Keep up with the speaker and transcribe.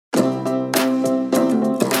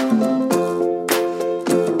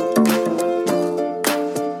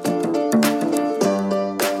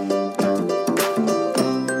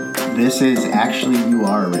This is Actually You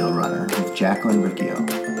Are a Real Runner with Jacqueline Riccio.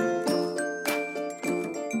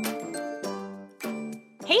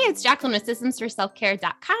 Hey, it's Jacqueline with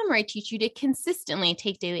systemsforselfcare.com, where I teach you to consistently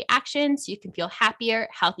take daily action so you can feel happier,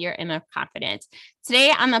 healthier, and more confident.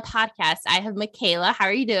 Today on the podcast, I have Michaela. How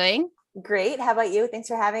are you doing? Great. How about you? Thanks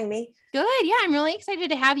for having me. Good. Yeah, I'm really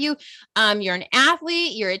excited to have you. You're an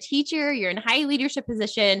athlete, you're a teacher, you're in a high leadership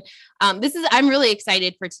position. I'm really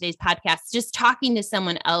excited for today's podcast, just talking to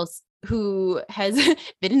someone else who has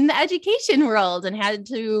been in the education world and had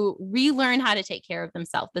to relearn how to take care of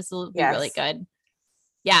themselves. This will be really good.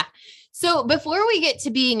 Yeah. So before we get to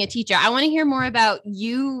being a teacher, I want to hear more about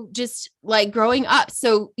you just like growing up.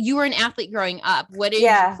 So you were an athlete growing up. What did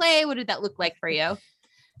you play? What did that look like for you?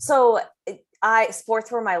 So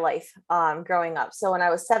sports were my life growing up. So when I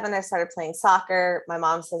was 7, I started playing soccer. My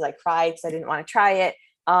mom says I cried because I didn't want to try it.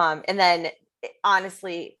 And then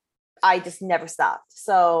honestly, I just never stopped.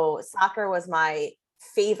 So soccer was my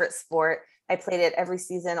favorite sport. I played it every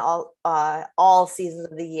season, all seasons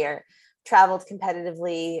of the year. Traveled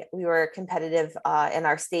competitively. We were competitive in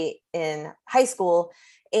our state in high school.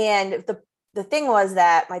 And the thing was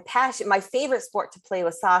that my favorite sport to play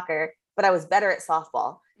was soccer, but I was better at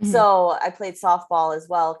softball. Mm-hmm. So I played softball as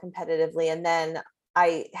well competitively. And then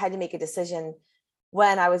I had to make a decision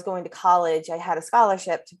when I was going to college. I had a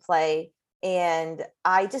scholarship to play and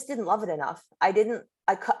I just didn't love it enough.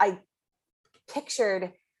 I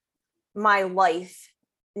pictured my life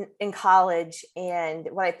in college, and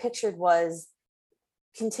what I pictured was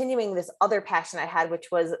continuing this other passion I had, which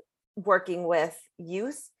was working with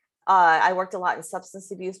youth. I worked a lot in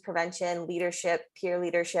substance abuse prevention, leadership, peer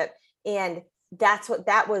leadership, and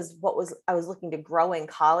that was I was looking to grow in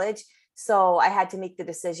college. So I had to make the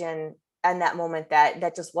decision in that moment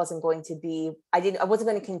that just wasn't going to be. I wasn't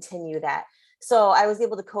going to continue that. So I was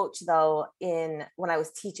able to coach though when I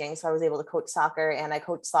was teaching. So I was able to coach soccer and I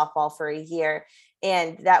coached softball for a year.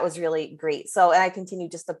 And that was really great. So, and I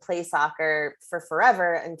continued just to play soccer for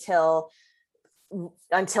forever until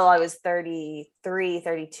I was 33,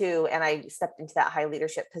 32. And I stepped into that high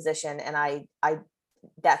leadership position. And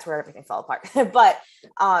that's where everything fell apart. But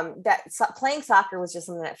playing soccer was just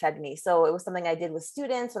something that fed me. So it was something I did with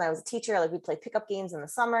students when I was a teacher. Like we'd play pickup games in the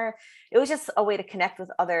summer. It was just a way to connect with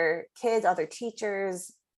other kids, other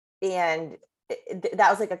teachers. And that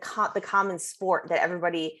was like the common sport that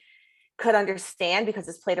everybody could understand because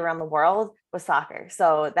it's played around the world was soccer.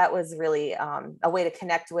 So that was really a way to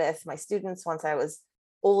connect with my students once I was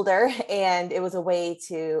older. And it was a way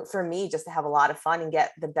for me just to have a lot of fun and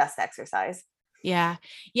get the best exercise. Yeah.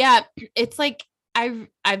 Yeah. It's like, I've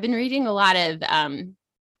been reading a lot of,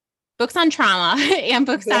 books on trauma and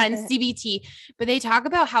books on CBT, but they talk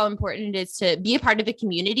about how important it is to be a part of a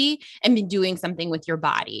community and be doing something with your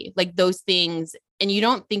body, like those things. And you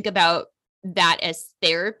don't think about that as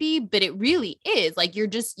therapy, but it really is like,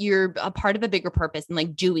 you're a part of a bigger purpose and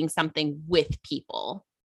like doing something with people.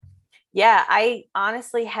 Yeah. I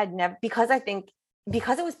honestly had never, because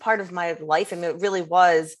it was part of my life and it really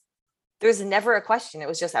was. There's never a question. It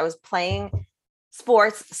was just, I was playing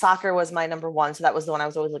sports. Soccer was my number one. So that was the one I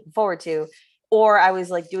was always looking forward to. Or I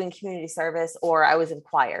was like doing community service, or I was in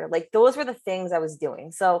choir. Like those were the things I was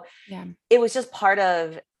doing. So it was just part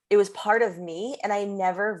of me. And I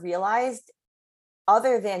never realized,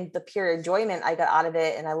 other than the pure enjoyment I got out of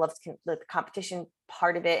it. And I loved the competition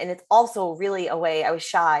part of it. And it's also really a way. I was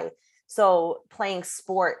shy. So playing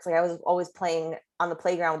sports, like I was always playing on the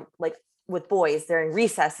playground, like with boys during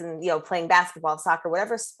recess and, playing basketball, soccer,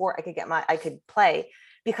 whatever sport I could play,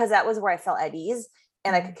 because that was where I felt at ease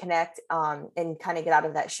and I could connect and kind of get out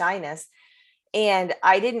of that shyness. And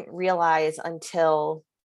I didn't realize until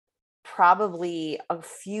probably a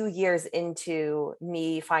few years into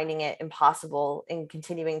me finding it impossible and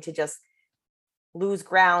continuing to just lose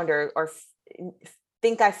ground or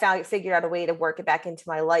think I figured out a way to work it back into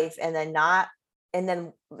my life and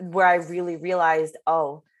then where I really realized,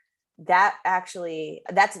 that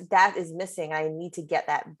is missing. I need to get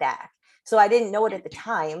that back. So I didn't know it at the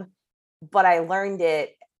time, but I learned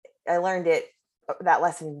it, that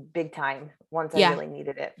lesson big time once I really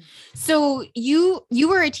needed it. So you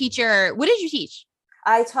were a teacher. What did you teach?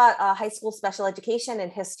 I taught high school special education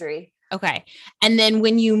and history. Okay. And then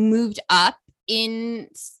when you moved up into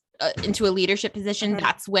a leadership position,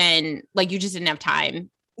 that's when like you just didn't have time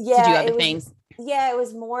to do other things. Yeah, it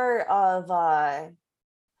was more of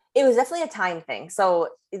it was definitely a time thing. So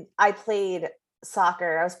I played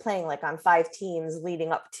soccer. I was playing like on 5 teams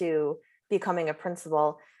leading up to becoming a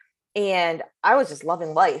principal. And I was just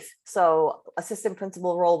loving life. So assistant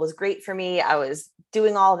principal role was great for me. I was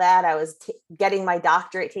doing all that. I was getting my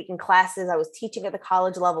doctorate, taking classes. I was teaching at the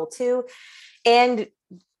college level too. And,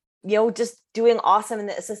 just doing awesome in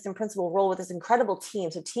the assistant principal role with this incredible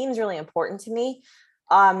team. So team's really important to me.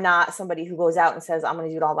 I'm not somebody who goes out and says, I'm going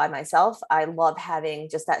to do it all by myself. I love having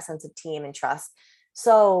just that sense of team and trust.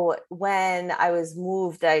 So when I was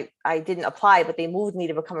moved, I didn't apply, but they moved me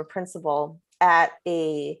to become a principal at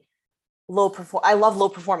a I love low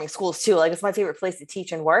performing schools too. Like, it's my favorite place to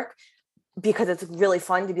teach and work, because it's really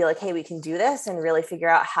fun to be like, hey, we can do this, and really figure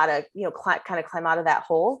out how to, kind of climb out of that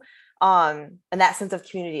hole. And that sense of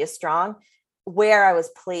community is strong. Where I was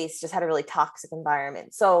placed just had a really toxic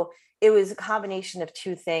environment. So it was a combination of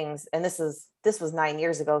two things. And this was 9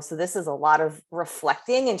 years ago. So this is a lot of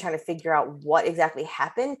reflecting and trying to figure out what exactly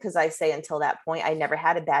happened. Cause I say until that point, I never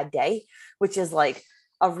had a bad day, which is like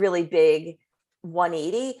a really big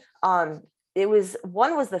 180.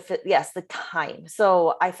 The time.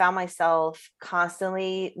 So I found myself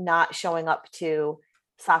constantly not showing up to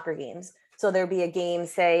soccer games. So there'd be a game,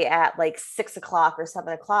 say at like 6 o'clock or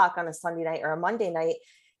 7 o'clock on a Sunday night or a Monday night.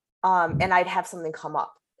 And I'd have something come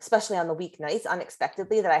up, especially on the weeknights,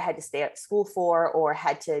 unexpectedly, that I had to stay at school for, or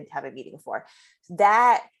had to have a meeting for.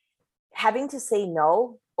 That having to say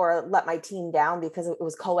no or let my team down, because it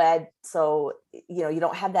was co-ed. So, you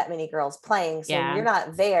don't have that many girls playing. So when you're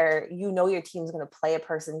not there, your team's going to play a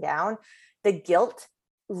person down. The guilt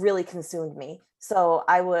really consumed me. So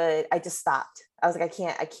I just stopped. I was like,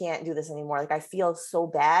 I can't do this anymore. Like, I feel so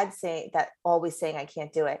bad always saying I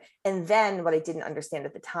can't do it. And then what I didn't understand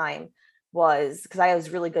at the time was, because I was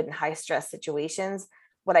really good in high stress situations,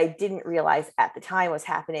 what I didn't realize at the time was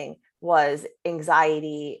happening was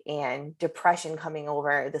anxiety and depression coming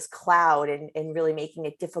over this cloud, and really making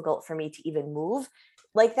it difficult for me to even move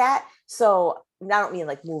like that. So I don't mean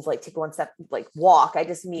like move, like take one step, like walk. I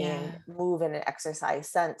just mean move in an exercise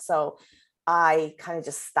sense. So I kind of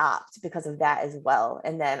just stopped because of that as well.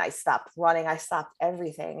 And then I stopped running. I stopped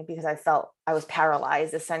everything because I felt I was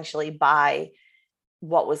paralyzed essentially by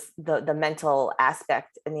what was the mental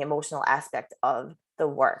aspect and the emotional aspect of the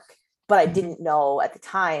work. But I didn't know at the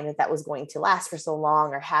time that was going to last for so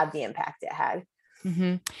long or have the impact it had.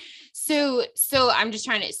 Mm-hmm. So I'm just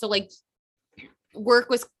trying to, so like work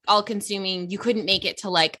was all consuming. You couldn't make it to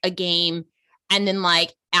like a game. And then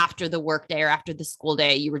like after the work day or after the school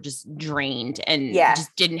day, you were just drained and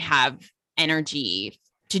just didn't have energy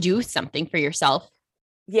to do something for yourself.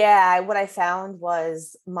 Yeah. What I found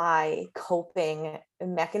was my coping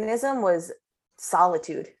mechanism was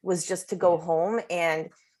solitude, was just to go home and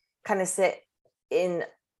kind of sit in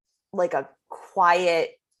like a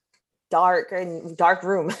quiet, dark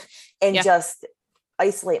room and just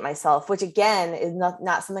isolate myself, which again is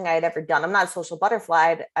not something I had ever done. I'm not a social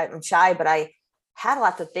butterfly. I'm shy, but I had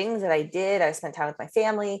lots of things that I did. I spent time with my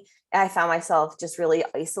family, and I found myself just really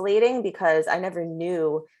isolating because I never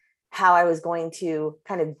knew how I was going to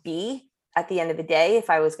kind of be at the end of the day,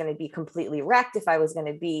 if I was going to be completely wrecked, if I was going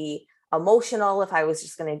to be emotional, if I was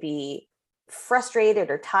just going to be frustrated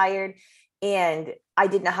or tired. And I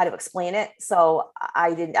didn't know how to explain it. So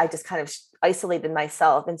I just kind of isolated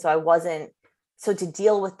myself. And so so to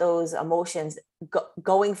deal with those emotions,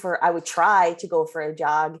 I would try to go for a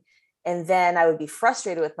jog, and then I would be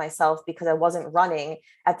frustrated with myself because I wasn't running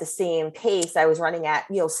at the same pace I was running at,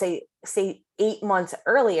 say 8 months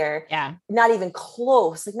earlier. Yeah. Not even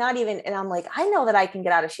close, like not even. And I'm like, I know that I can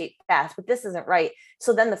get out of shape fast, but this isn't right.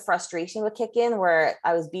 So then the frustration would kick in, where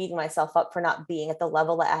I was beating myself up for not being at the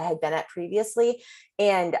level that I had been at previously.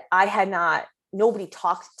 And nobody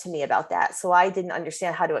talked to me about that. So I didn't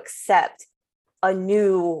understand how to accept a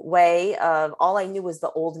new way of, all I knew was the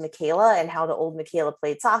old Michaela and how the old Michaela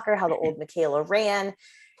played soccer, how the old Michaela ran.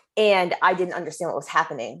 And I didn't understand what was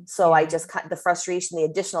happening. So I just the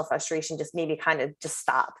additional frustration just made me kind of just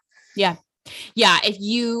stop. Yeah. Yeah. If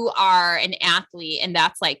you are an athlete and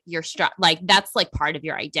that's like your that's like part of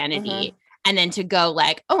your identity. Mm-hmm. And then to go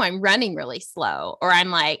like, oh, I'm running really slow, or I'm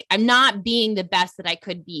not being the best that I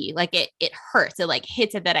could be. Like it hurts. It like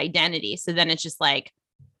hits at that identity. So then it's just like,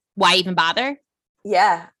 why even bother?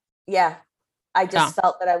 Yeah. Yeah. I just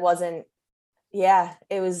felt that I wasn't,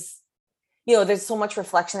 it was, there's so much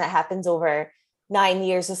reflection that happens over 9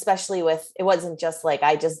 years, especially it wasn't just like,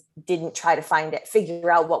 I just didn't try to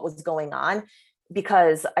figure out what was going on,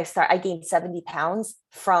 because I gained 70 pounds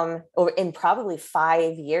in probably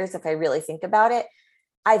 5 years. If I really think about it,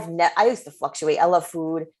 I used to fluctuate. I love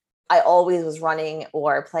food. I always was running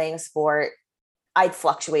or playing a sport. I'd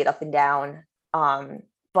fluctuate up and down.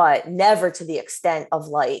 But never to the extent of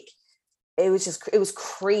like, it was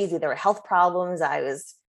crazy. There were health problems. I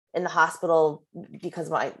was in the hospital because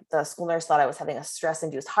the school nurse thought I was having a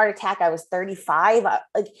stress-induced heart attack. I was 35.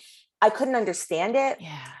 I couldn't understand it.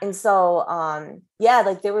 Yeah. And so,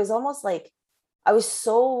 like there was almost like, I was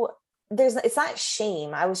so, it's not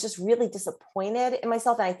shame. I was just really disappointed in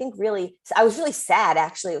myself. And I think I was really sad,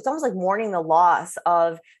 actually. It was almost like mourning the loss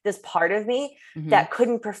of this part of me that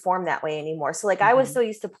couldn't perform that way anymore. So like, I was so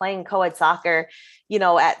used to playing co-ed soccer,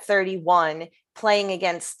 at 31, playing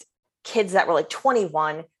against kids that were like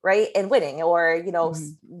 21, right. And winning, or,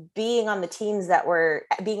 being on the teams that were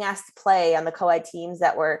being asked to play on the co-ed teams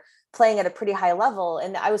that were playing at a pretty high level.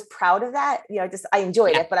 And I was proud of that. I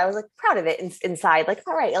enjoyed it, but I was like proud of it inside, like,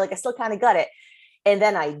 all right, like I still kind of got it. And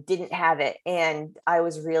then I didn't have it. And I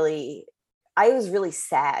was really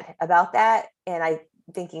sad about that. And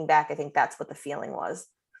thinking back, I think that's what the feeling was.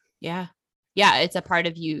 Yeah. Yeah. It's a part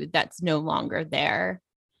of you that's no longer there.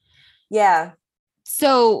 Yeah.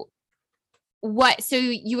 So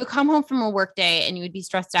you would come home from a work day and you would be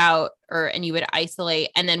stressed out and you would isolate.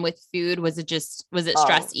 And then with food, was it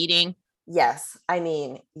stress eating? Yes. I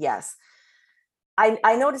mean, yes.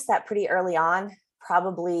 I noticed that pretty early on,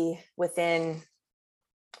 probably within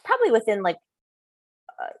like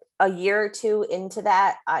a year or two into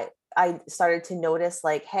that, I started to notice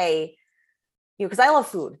like, hey, because I love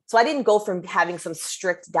food. So I didn't go from having some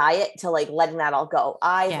strict diet to like letting that all go.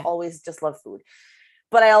 I've always just loved food.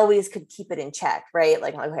 But I always could keep it in check, right?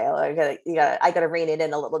 Like, okay, I gotta rein it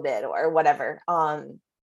in a little bit or whatever.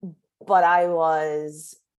 But I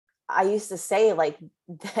used to say like,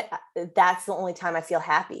 that's the only time I feel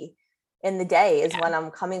happy in the day is when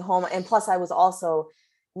I'm coming home. And plus I was also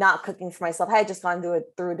not cooking for myself. I had just gone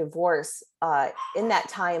through a divorce in that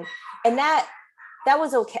time. And that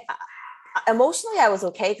was okay. Emotionally, I was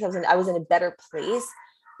okay because I was in a better place,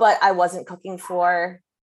 but I wasn't cooking for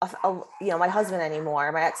my husband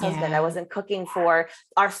anymore, my ex-husband. I wasn't cooking for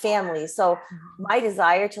our family. So my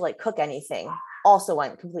desire to like cook anything also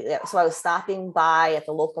went completely out. So I was stopping by at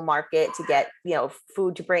the local market to get,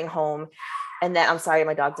 food to bring home. And then I'm sorry,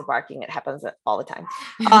 my dogs are barking. It happens all the time.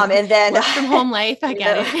 And then work from home life, I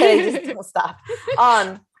get it. They just don't stop.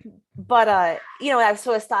 But I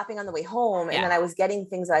was stopping on the way home and then I was getting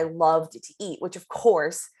things that I loved to eat, which of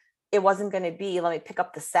course it wasn't going to be, let me pick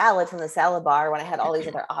up the salad from the salad bar when I had all these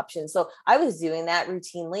other options. So I was doing that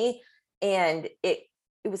routinely and it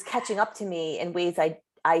was catching up to me in ways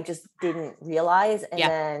I just didn't realize. And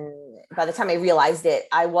then by the time I realized it,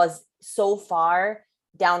 I was so far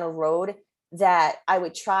down a road that I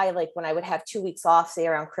would try, like when I would have 2 weeks off, say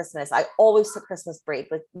around Christmas, I always took Christmas break.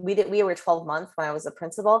 Like we were 12 months when I was a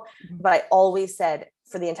principal, but I always said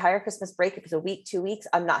for the entire Christmas break, if it was a week, 2 weeks,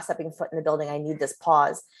 I'm not stepping foot in the building. I need this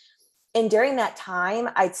pause. And during that time,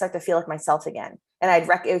 I'd start to feel like myself again. And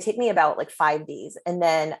it would take me about like 5 days. And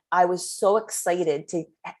then I was so excited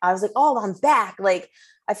I was like, oh, I'm back. Like,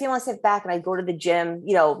 I feel myself back. And I'd go to the gym,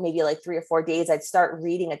 maybe like 3 or 4 days. I'd start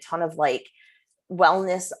reading a ton of like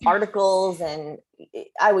wellness articles and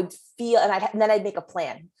I would feel, and then I'd make a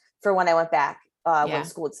plan for when I went back, when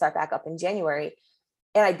school would start back up in January.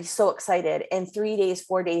 And I'd be so excited. And 3 days,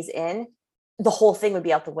 4 days in, the whole thing would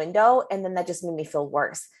be out the window. And then that just made me feel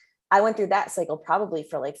worse. I went through that cycle probably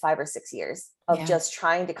for like 5 or 6 years of just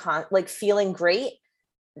trying to feeling great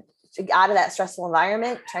out of that stressful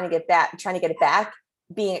environment, trying to get it back,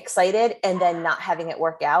 being excited and then not having it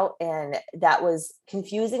work out. And that was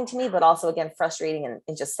confusing to me, but also again, frustrating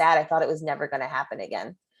and just sad. I thought it was never going to happen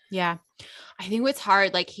again. Yeah. I think what's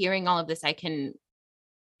hard, like hearing all of this,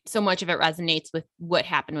 so much of it resonates with what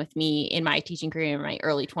happened with me in my teaching career in my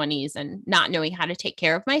early 20s and not knowing how to take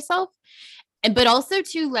care of myself. But also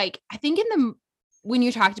too, like, I think when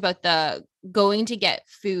you talked about the going to get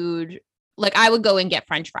food, like I would go and get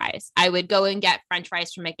French fries. I would go and get French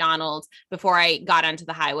fries from McDonald's before I got onto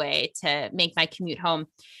the highway to make my commute home.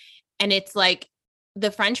 And it's like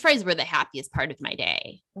the French fries were the happiest part of my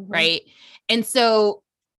day. Right. And so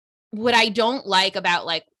what I don't like about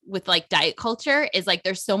with diet culture is like,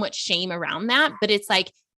 there's so much shame around that, but it's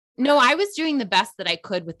like, no, I was doing the best that I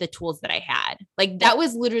could with the tools that I had. Like that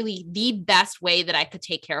was literally the best way that I could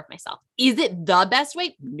take care of myself. Is it the best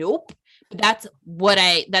way? Nope. But that's what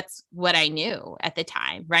I knew at the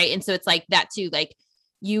time. Right. And so it's like that too, like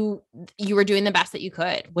you were doing the best that you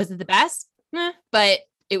could. Was it the best? But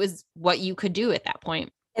it was what you could do at that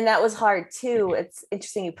point. And that was hard too. It's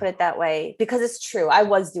interesting you put it that way because it's true. I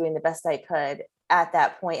was doing the best I could at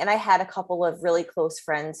that point. And I had a couple of really close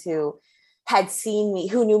friends who had seen me,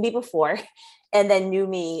 who knew me before, and then knew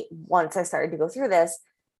me once I started to go through this.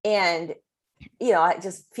 And,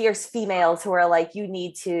 just fierce females who are like, you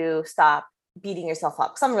need to stop beating yourself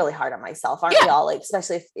up. Cause I'm really hard on myself. Aren't we all? Like,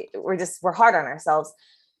 especially if we're hard on ourselves.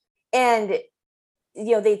 And,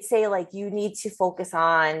 they'd say like, you need to focus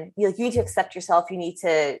on, you need to accept yourself. You need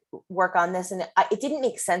to work on this. And it didn't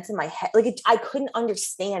make sense in my head. Like I couldn't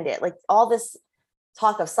understand it. Like all this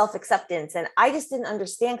talk of self-acceptance. And I just didn't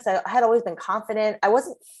understand because I had always been confident. I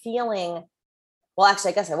wasn't feeling, well,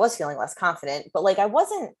 actually, I guess I was feeling less confident, but like, I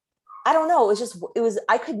don't know.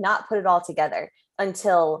 I could not put it all together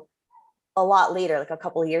until a lot later, like a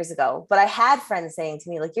couple of years ago. But I had friends saying to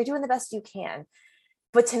me, like, you're doing the best you can.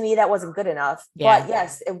 But to me, that wasn't good enough. Yeah. But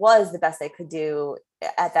yes, it was the best I could do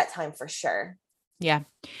at that time for sure. Yeah.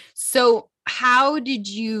 So how did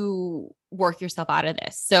you work yourself out of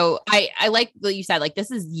this? So I like what you said, like,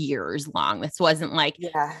 this is years long. This wasn't like,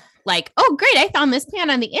 oh, great, I found this plan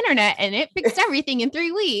on the internet and it fixed everything in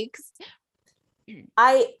 3 weeks.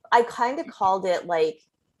 I kind of called it like,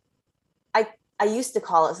 I used to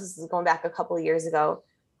call it, this is going back a couple of years ago,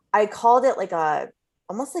 I called it like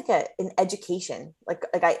almost like an education. Like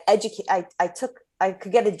I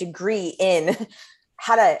could get a degree in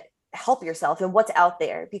how to help yourself and what's out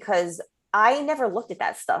there, because I never looked at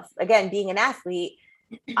that stuff. Again, being an athlete,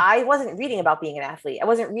 I wasn't reading about being an athlete. I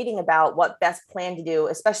wasn't reading about what best plan to do,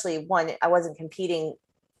 especially when I wasn't competing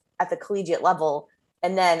at the collegiate level.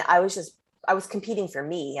 And then I was competing for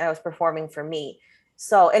me and I was performing for me.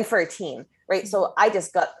 So, and for a team, right? So I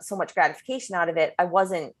just got so much gratification out of it. I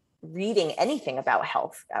wasn't reading anything about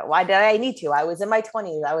health. Why did I need to? I was in my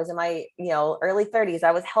 20s. I was in my, early 30s.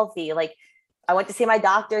 I was healthy. Like I went to see my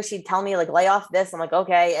doctor. She'd tell me like, lay off this. I'm like,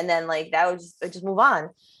 okay. And then like, that was just move on.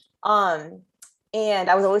 And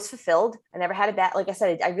I was always fulfilled. I never had like I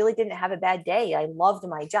said, I really didn't have a bad day. I loved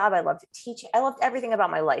my job. I loved teaching. I loved everything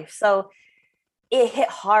about my life. So it hit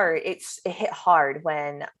hard. It hit hard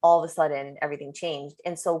when all of a sudden everything changed.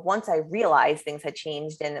 And so once I realized things had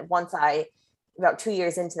changed, and once about 2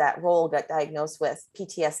 years into that role, got diagnosed with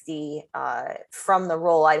PTSD from the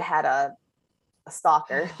role, I'd had a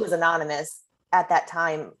stalker who was anonymous at that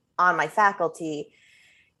time on my faculty.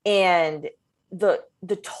 And the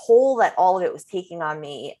toll that all of it was taking on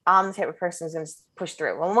me, I'm the type of person who's going to push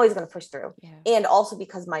through. I'm always going to push through. Yeah. And also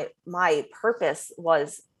because my purpose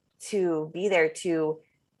was to be there to,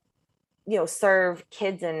 serve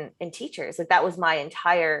kids and teachers. Like that was my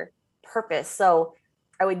entire purpose. So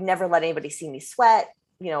I would never let anybody see me sweat.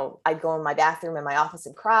 I'd go in my bathroom in my office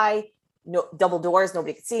and cry. No double doors,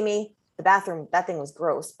 nobody could see me. The bathroom, that thing was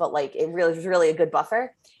gross, but like it really was really a good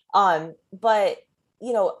buffer. But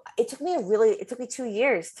it took me 2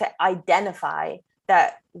 years to identify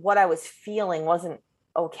that what I was feeling wasn't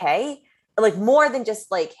okay. Like more than just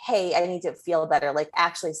like, hey, I need to feel better. Like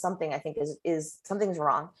actually something I think is something's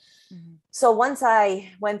wrong. Mm-hmm. So once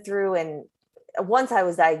I went through and once I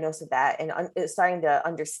was diagnosed with that and starting to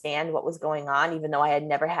understand what was going on, even though I had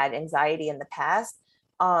never had anxiety in the past,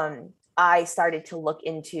 I started to look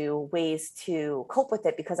into ways to cope with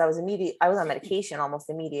it, because I was on medication almost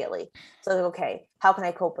immediately. So okay, how can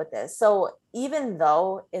I cope with this? So even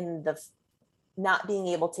though in the not being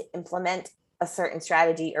able to implement a certain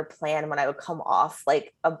strategy or plan when I would come off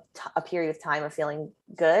like a period of time of feeling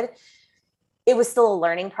good, it was still a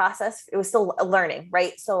learning process. It was still a learning,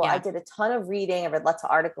 right? So yeah. I did a ton of reading. I read lots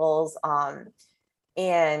of articles,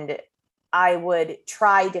 and I would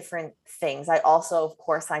try different things. I also, of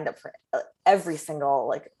course, signed up for every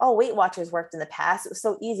single Weight Watchers worked in the past. It was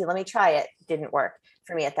so easy. Let me try it. Didn't work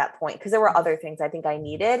for me at that point because there were other things I think I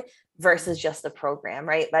needed versus just the program,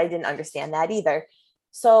 right? But I didn't understand that either.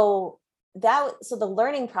 So the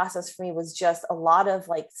learning process for me was just a lot of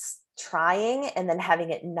trying and then having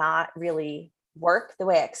it not really work the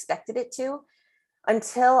way I expected it to,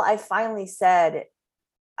 until I finally said,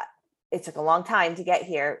 it took a long time to get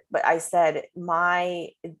here, but I said,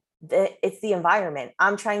 it's the environment.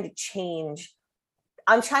 I'm trying to change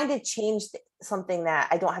something that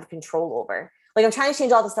I don't have control over. Like I'm trying to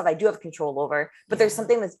change all the stuff I do have control over, but there's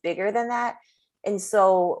something that's bigger than that. And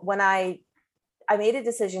so when I made a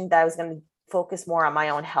decision that I was going to focus more on my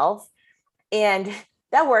own health, and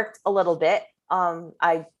that worked a little bit.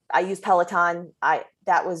 I use Peloton.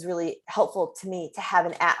 That was really helpful to me to have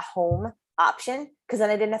an at-home option, because then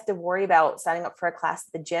I didn't have to worry about signing up for a class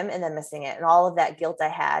at the gym and then missing it and all of that guilt I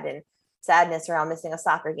had and sadness around missing a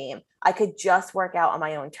soccer game. I could just work out on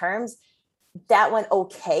my own terms. That went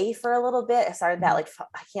okay for a little bit. I started that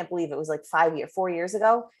I can't believe it was 4 years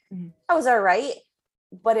ago. Mm-hmm. I was all right.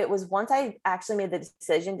 But it was once I actually made the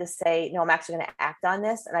decision to say, no, I'm actually going to act on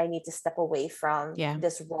this and I need to step away from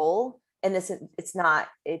this role. And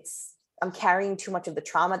I'm carrying too much of the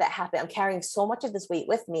trauma that happened. I'm carrying so much of this weight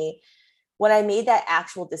with me. When I made that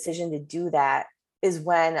actual decision to do that is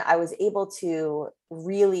when I was able to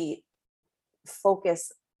really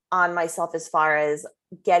focus on myself as far as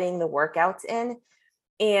getting the workouts in.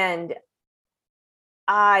 And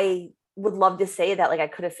I would love to say that like I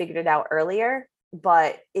could have figured it out earlier,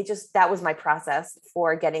 but that was my process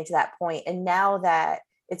for getting to that point. And now that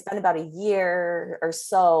it's been about a year or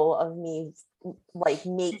so of me like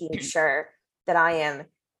making sure that I am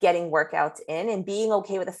getting workouts in and being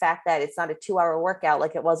okay with the fact that it's not a 2-hour workout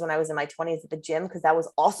like it was when I was in my 20s at the gym, because that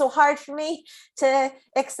was also hard for me to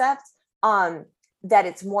accept. That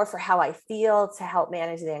it's more for how I feel, to help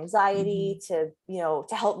manage the anxiety, to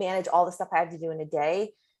help manage all the stuff I have to do in a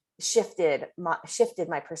day, shifted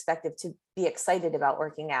my perspective to be excited about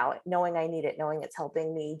working out, knowing I need it, knowing it's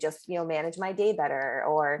helping me just, manage my day better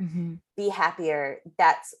or be happier.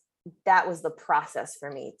 That was the process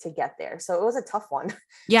for me to get there. So it was a tough one.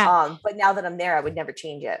 Yeah. But now that I'm there, I would never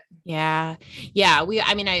change it. Yeah. Yeah.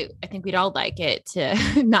 I think we'd all like it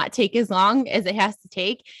to not take as long as it has to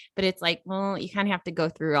take, but it's like, well, you kind of have to go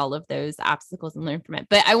through all of those obstacles and learn from it.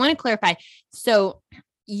 But I want to clarify. So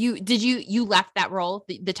you left that role,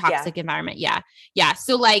 the toxic environment. Yeah. Yeah.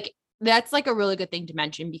 So like, that's like a really good thing to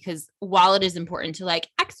mention, because while it is important to like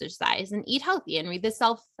exercise and eat healthy and read the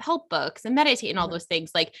self-help books and meditate and all those things,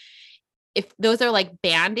 like if those are like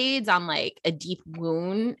band-aids on like a deep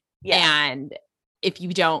wound, and if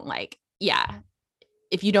you don't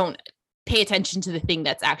if you don't pay attention to the thing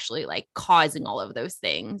that's actually like causing all of those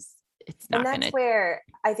things, it's not going to. That's where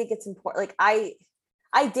I think it's important. Like I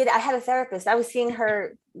had a therapist. I was seeing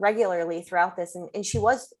her regularly throughout this, and she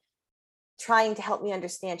was trying to help me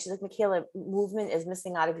understand. She's like, Michaela, movement is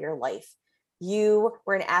missing out of your life. You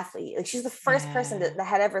were an athlete. Like she's the first person that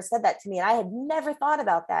had ever said that to me. And I had never thought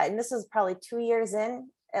about that. And this was probably 2 years in,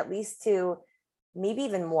 at least, to maybe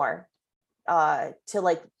even more, to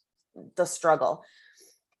like the struggle.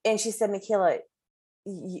 And she said, Michaela,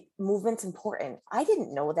 movement's important. I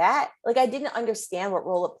didn't know that. Like I didn't understand what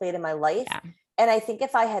role it played in my life. Yeah. And I think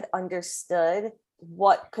if I had understood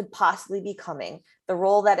what could possibly be coming, the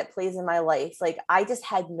role that it plays in my life, like I just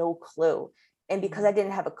had no clue. And because I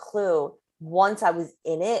didn't have a clue, once I was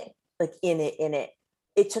in it, like in it,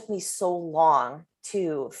 it took me so long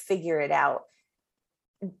to figure it out,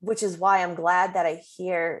 which is why I'm glad that I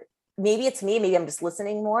hear, maybe it's me, maybe I'm just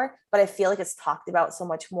listening more, but I feel like it's talked about so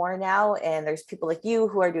much more now. And there's people like you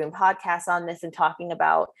who are doing podcasts on this and talking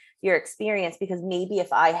about your experience, because maybe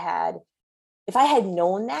if I had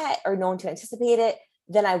known that or known to anticipate it,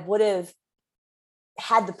 then I would have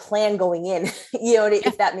had the plan going in,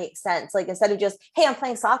 if that makes sense. Like instead of just, hey, I'm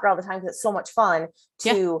playing soccer all the time because it's so much fun,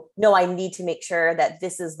 to no, I need to make sure that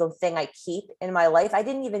this is the thing I keep in my life. I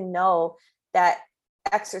didn't even know that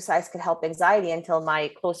exercise could help anxiety until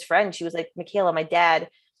my close friend, she was like, Michaela, my dad,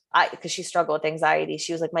 because she struggled with anxiety.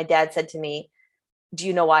 She was like, my dad said to me, do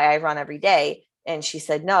you know why I run every day? And she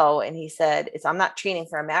said, no. And he said, I'm not training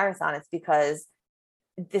for a marathon. It's because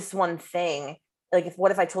this one thing, like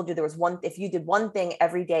what if I told you if you did one thing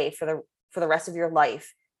every day for the rest of your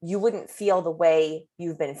life, you wouldn't feel the way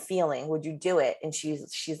you've been feeling. Would you do it? And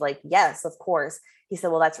she's like, yes, of course. He said,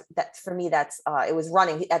 well, that's for me. That's, it was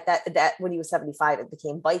running at that when he was 75, it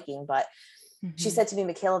became biking. But she said to me,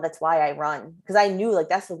 Michaela, that's why I run. Because I knew like,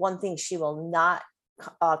 that's the one thing she will not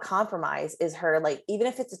compromise is her, like, even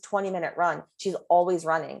if it's a 20-minute run, she's always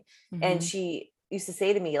running. And she used to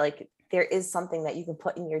say to me, like, there is something that you can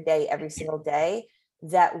put in your day every single day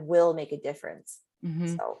that will make a difference.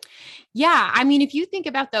 So, yeah. I mean, if you think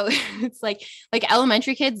about though, it's like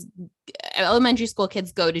elementary school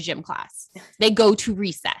kids go to gym class. They go to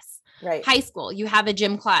recess. Right. High school, you have a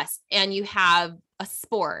gym class and you have a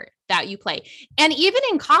sport that you play. And even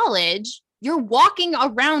in college, you're walking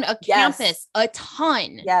around a campus a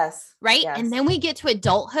ton. Yes. Right. Yes. And then we get to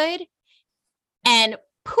adulthood and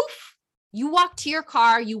poof, you walk to your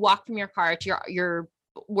car, you walk from your car to your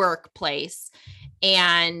workplace,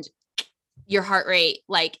 and your heart rate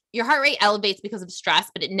elevates because of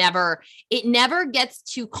stress, but it never gets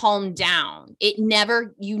to calm down.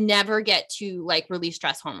 You never get to like release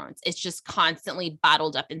stress hormones. It's just constantly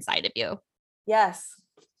bottled up inside of you. Yes.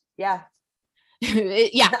 Yeah.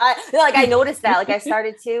 Yeah. I noticed that, like I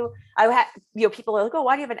started to, I had, people are like, oh,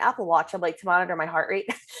 why do you have an Apple Watch? I'm like, to monitor my heart rate.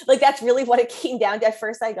 Like, that's really what it came down to. At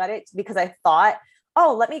first I got it because I thought,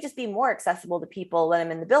 oh, let me just be more accessible to people when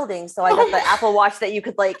I'm in the building. So I got the Apple Watch that you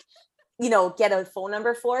could like, get a phone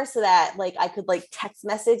number for, so that like I could like text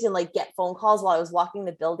message and like get phone calls while I was walking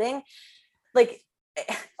the building. Like,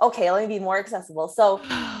 okay, let me be more accessible. So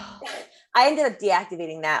I ended up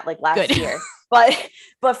deactivating that like last year,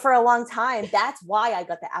 but for a long time, that's why I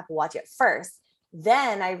got the Apple Watch at first.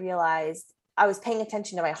 Then I realized I was paying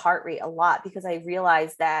attention to my heart rate a lot, because I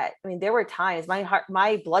realized that, there were times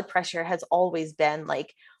my blood pressure has always been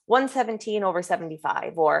like 117 over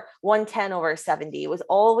 75 or 110 over 70. It was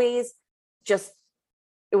always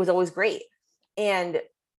great. And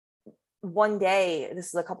one day, this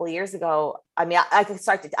is a couple of years ago, I mean, I could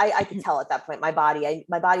I could tell at that point, my body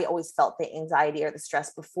always felt the anxiety or the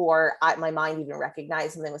stress before my mind even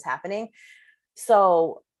recognized something was happening.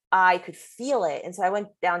 So I could feel it. And so I went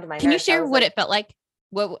down to my nurse. Can you share what it felt like?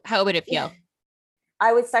 How would it feel?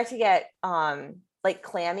 I would start to get like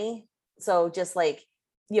clammy. So just like,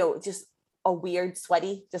 just a weird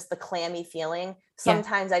sweaty, just the clammy feeling.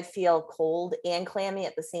 Sometimes I'd feel cold and clammy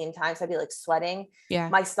at the same time. So I'd be like sweating. Yeah.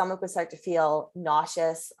 My stomach would start to feel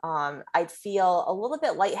nauseous. I'd feel a little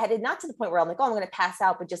bit lightheaded, not to the point where I'm like, oh, I'm going to pass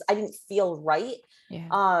out, but just, I didn't feel right.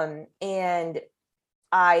 Yeah. And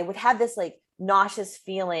I would have this like nauseous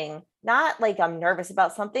feeling, not like I'm nervous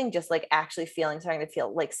about something, just like actually starting to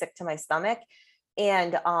feel like sick to my stomach.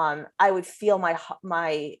 And I would feel my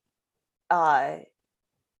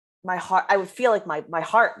heart, I would feel like my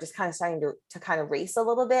heart just kind of starting to kind of race a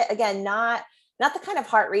little bit. Again, not the kind of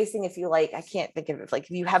heart racing, if you like, I can't think of it, like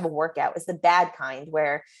if you have a workout, it's the bad kind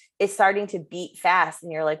where it's starting to beat fast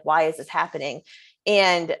and you're like, why is this happening?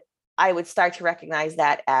 And I would start to recognize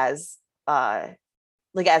that as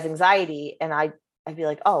anxiety. And I'd be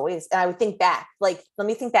like, oh, wait. And I would think back, like, let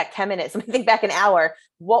me think back 10 minutes. Let me think back an hour.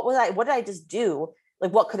 What did I just do?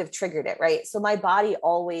 Like, what could have triggered it? Right. So my body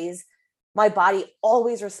always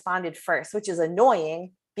responded first, which is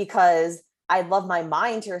annoying because I love my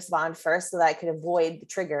mind to respond first so that I could avoid the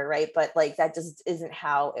trigger. Right. But like, that just isn't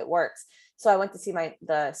how it works. So I went to see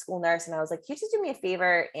the school nurse and I was like, can you just do me a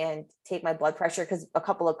favor and take my blood pressure? Cause a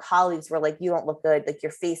couple of colleagues were like, you don't look good. Like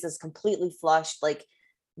your face is completely flushed. Like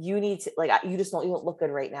you need to, like, you don't look good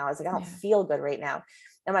right now. I was like, I don't feel good right now.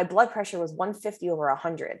 And my blood pressure was 150 over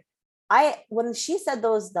 100. When she said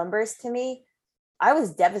those numbers to me, I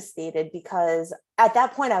was devastated because at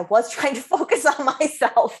that point I was trying to focus on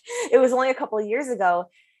myself. It was only a couple of years ago.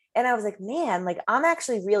 And I was like, man, like I'm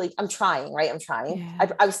trying, right? I'm trying. Yeah.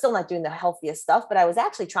 I was still not doing the healthiest stuff, but I was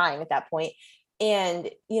actually trying at that point. And,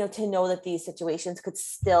 to know that these situations could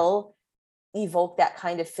still evoke that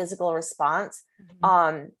kind of physical response.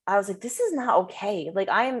 Mm-hmm. I was like, this is not okay. Like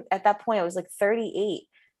at that point, I was like 38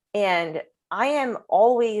 and I am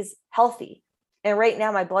always healthy. And right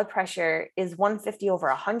now my blood pressure is 150 over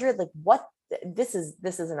 100. Like what, this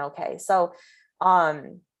isn't okay. So,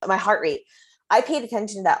 my heart rate, I paid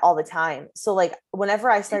attention to that all the time. So like whenever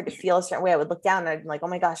I started to feel a certain way, I would look down and I'd be like, oh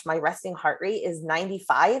my gosh, my resting heart rate is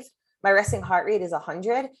 95. My resting heart rate is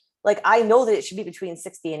 100. Like, I know that it should be between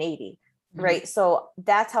 60 and 80. Mm-hmm. Right. So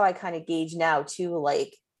that's how I kind of gauge now too,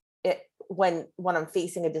 like when I'm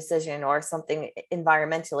facing a decision or something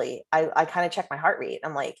environmentally, I kind of check my heart rate.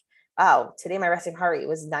 I'm like, wow, today my resting heart rate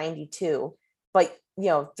was 92, but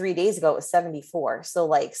 3 days ago it was 74. So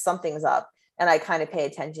like something's up. And I kind of pay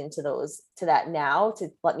attention to that now to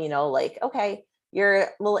let me know, like, okay, you're a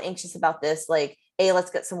little anxious about this. Like, hey,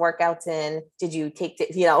 let's get some workouts in. Did you take,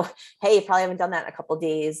 hey, you probably haven't done that in a couple of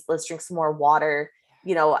days. Let's drink some more water.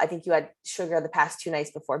 I think you had sugar the past 2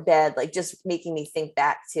 nights before bed, like just making me think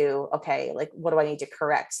back to, okay, like, what do I need to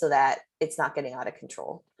correct so that it's not getting out of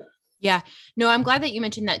control? Yeah, no, I'm glad that you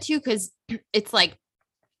mentioned that too. Cause it's like,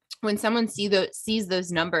 when someone sees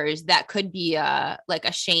those numbers, that could be like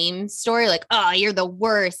a shame story, like, oh, you're the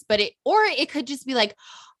worst, or it could just be like,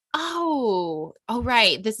 oh,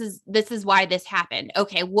 right. This is why this happened.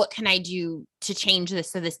 Okay. What can I do to change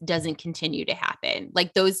this so this doesn't continue to happen?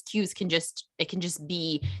 Like those cues can just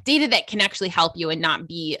be data that can actually help you and not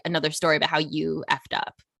be another story about how you effed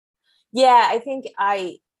up. Yeah. I think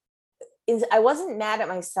I wasn't mad at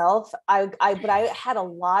myself. But I had a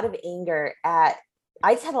lot of anger at,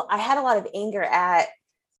 I had a lot of anger at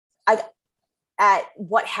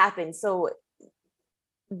what happened. So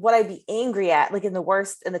what I'd be angry at, like in the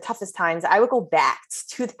worst and the toughest times, I would go back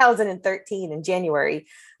to 2013 in January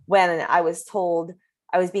when I was told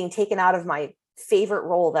I was being taken out of my favorite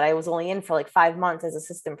role that I was only in for like 5 months as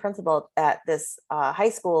assistant principal at this high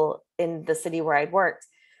school in the city where I'd worked.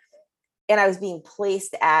 And I was being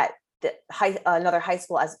placed at another high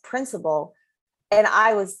school as principal. And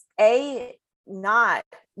I was not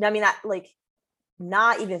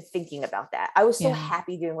even thinking about that. I was so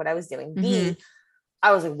happy doing what I was doing. Mm-hmm. B,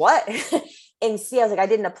 I was like, what? And C, I was like, I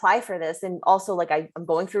didn't apply for this. And also like, I'm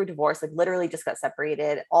going through a divorce, like literally just got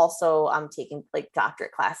separated. Also, I'm taking like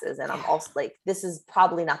doctorate classes and I'm also like, this is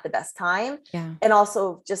probably not the best time. Yeah. And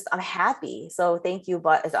also just, I'm happy. So thank you.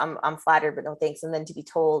 But I'm flattered, but no thanks. And then to be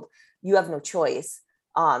told you have no choice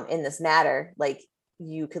in this matter, like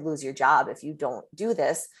you could lose your job if you don't do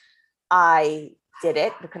this. I did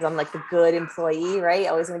it because I'm like the good employee, right?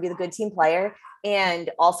 Always going to be the good team player. and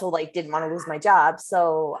also like didn't want to lose my job.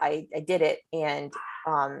 So I did it. And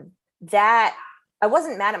that I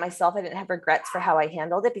wasn't mad at myself. I didn't have regrets for how I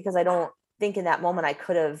handled it, because I don't think in that moment I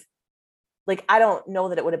could have, like, I don't know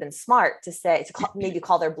that it would have been smart to say, maybe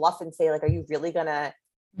call their bluff and say like, are you really gonna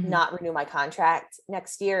not renew my contract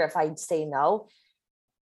next year if I say no?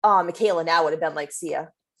 Michaela now would have been like, see ya.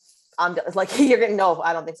 I'm like, you're gonna, no,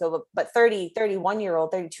 I don't think so. But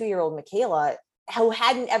 31-year-old, 32-year-old Michaela, who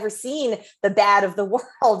hadn't ever seen the bad of the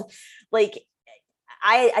world, like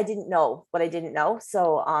I didn't know what I didn't know.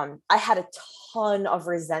 So I had a ton of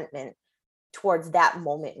resentment towards that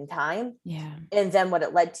moment in time. Yeah. And then what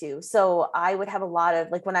it led to. So I would have a lot of,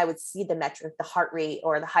 like, when I would see the metric, the heart rate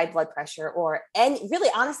or the high blood pressure, or really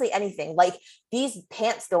honestly anything, like these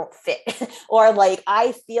pants don't fit, or like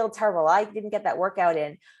I feel terrible, I didn't get that workout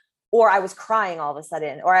in, or I was crying all of a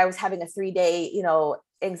sudden, or I was having a 3-day,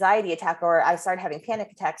 anxiety attack, or I started having panic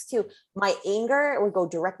attacks too. My anger would go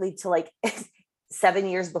directly to like 7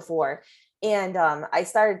 years before. And I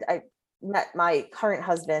met my current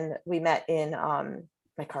husband. We met in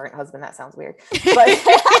my current husband, that sounds weird, but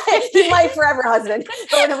he's my forever husband.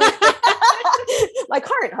 My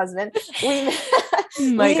current husband.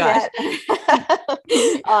 My gosh.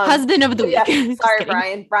 Husband of the week. Yeah, sorry,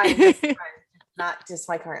 Brian. Brian, not just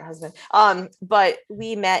my current husband. But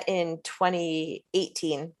we met in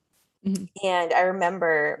 2018. Mm-hmm. And I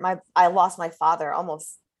remember I lost my father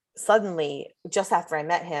almost suddenly just after I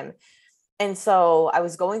met him. And so I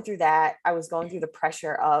was going through that. I was going through the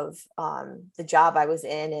pressure of the job I was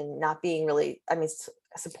in and not being really,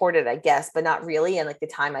 supported, I guess, but not really. And like the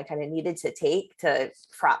time I kind of needed to take to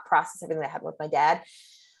process everything that happened with my dad.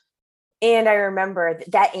 And I remember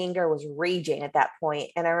that anger was raging at that point.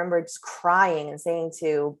 And I remember just crying and saying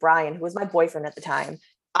to Brian, who was my boyfriend at the time,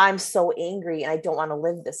 I'm so angry and I don't want to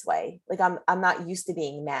live this way. Like I'm not used to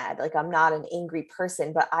being mad. Like I'm not an angry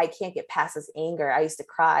person, but I can't get past this anger. I used to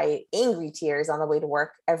cry angry tears on the way to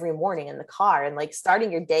work every morning in the car, and like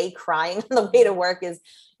starting your day crying on the way to work is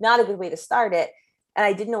not a good way to start it. And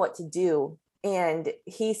I didn't know what to do. And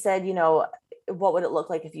he said, what would it look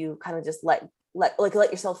like if you kind of just let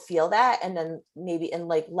yourself feel that, and then maybe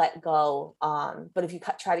let go. But if you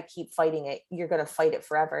try to keep fighting it, you're going to fight it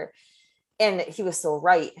forever. And he was so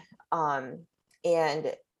right. And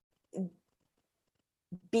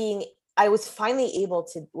I was finally able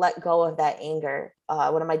to let go of that anger.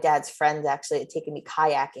 One of my dad's friends actually had taken me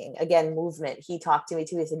kayaking, again, movement. He talked to me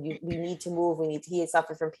too. He said, we need to move. He had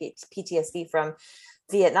suffered from PTSD from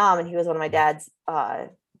Vietnam. And he was one of my dad's,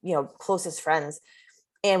 closest friends.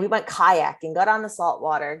 And we went kayaking, got on the salt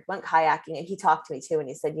water, went kayaking. And he talked to me too. And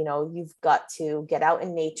he said, you've got to get out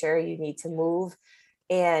in nature. You need to move.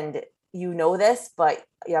 And this, but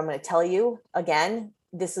I'm going to tell you again,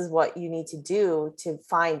 this is what you need to do to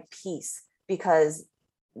find peace, because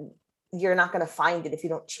you're not going to find it if you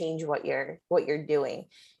don't change what you're doing.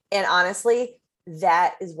 And honestly,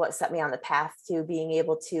 that is what set me on the path to being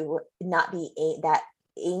able to not be that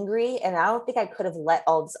angry. And I don't think I could have let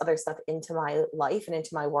all this other stuff into my life and into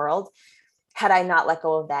my world had I not let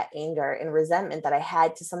go of that anger and resentment that I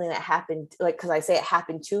had to something that happened. Like, cause I say it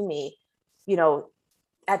happened to me,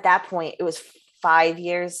 at that point, it was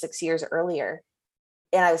 6 years earlier.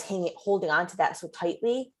 And I was holding on to that so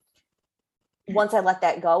tightly. Once I let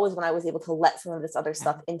that go is when I was able to let some of this other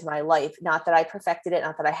stuff into my life. Not that I perfected it,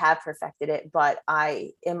 not that I have perfected it, but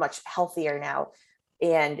I am much healthier now.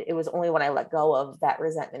 And it was only when I let go of that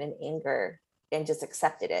resentment and anger and just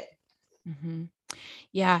accepted it. Mm-hmm.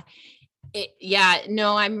 Yeah.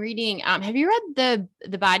 No, I'm reading. Have you read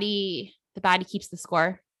the body keeps the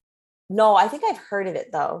score? No, I think I've heard of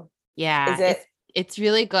it though. Yeah. Is it? It's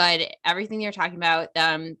really good. Everything you're talking about,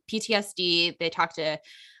 PTSD, they talk to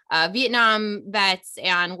Vietnam vets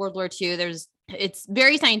and World War II. It's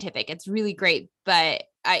very scientific. It's really great. But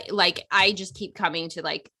I just keep coming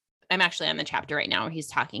to I'm actually on the chapter right now where he's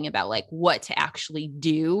talking about what to actually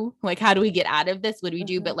do. Like, how do we get out of this? What do we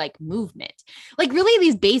do? But movement, really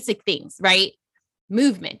these basic things, right?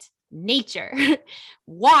 Movement, nature,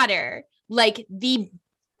 water, the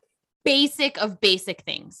basic of basic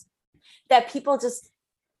things that people just,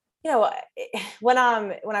 when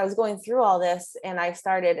I was going through all this and I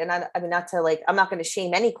started, and I mean, I'm not going to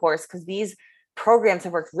shame any course, because these programs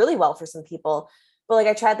have worked really well for some people, but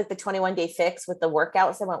I tried the 21-day fix with the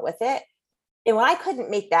workouts that went with it. And when I couldn't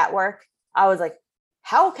make that work, I was like,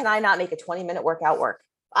 how can I not make a 20-minute workout work?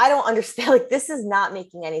 I don't understand. This is not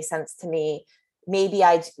making any sense to me. Maybe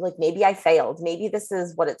I failed. Maybe this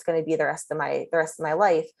is what it's going to be the rest of my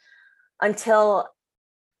life. Until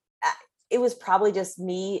it was probably just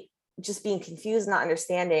me just being confused, not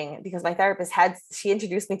understanding, because my therapist she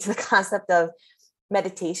introduced me to the concept of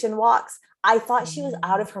meditation walks. I thought she was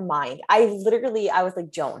out of her mind. I was like,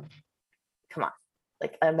 Joan, come on,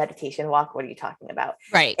 like a meditation walk. What are you talking about?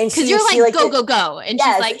 Right. And because you're like, go, go, go. And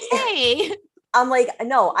yes. She's like, hey. I'm like,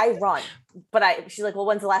 no, I run. But she's like, well,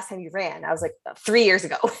 when's the last time you ran? I was like, 3 years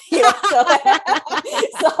ago. You know? So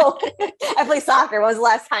I play soccer. When was the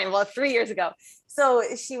last time? Well, 3 years ago. So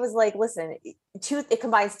she was like, listen, it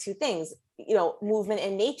combines two things, you know, movement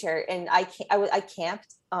and nature. And I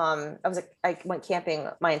camped. I went camping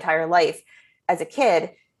my entire life as a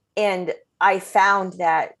kid. And I found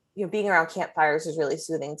that, you know, being around campfires was really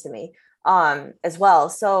soothing to me as well.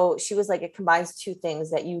 So she was like, it combines two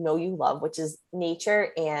things that, you know, you love, which is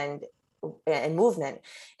nature and movement.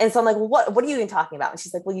 And so I'm like, well, what are you even talking about? And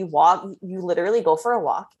she's like, well, you literally go for a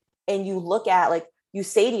walk and you look at, like, you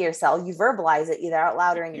say to yourself, you verbalize it either out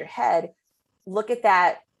loud or in your head, look at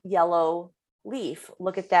that yellow leaf,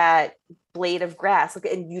 look at that blade of grass,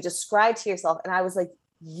 and you describe to yourself. And I was like,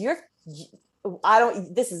 this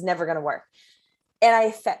is never going to work.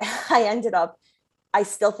 And I ended up, I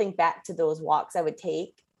still think back to those walks I would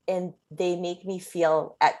take, and they make me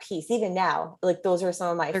feel at peace. Even now, like, those are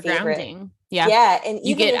some of my favorite. Grounding. Yeah. Yeah. And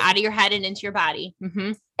you get out of your head and into your body.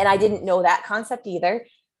 Mm-hmm. And I didn't know that concept either.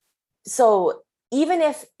 So even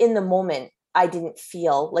if in the moment I didn't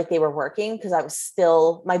feel like they were working, because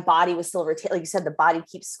my body was still like you said, the body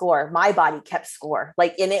keeps score. My body kept score.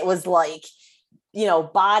 Like, and it was like, you know,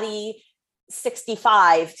 body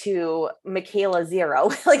 65 to Michaela 0.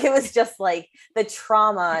 Like, it was just like the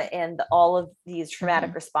trauma and all of these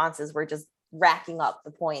traumatic responses were just racking up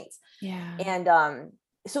the points. Yeah. And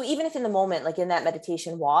so even if in the moment, like in that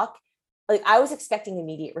meditation walk, like I was expecting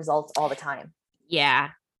immediate results all the time. Yeah.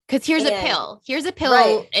 Because here's a pill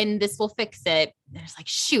right. And this will fix it. And it's like,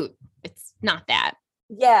 shoot, it's not that.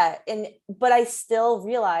 Yeah. But I still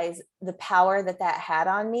realize the power that had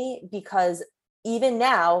on me, because even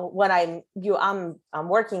now when I'm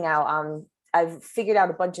working out, I've figured out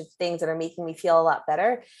a bunch of things that are making me feel a lot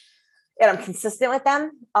better, and I'm consistent with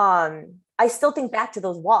them. I still think back to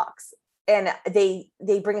those walks, and they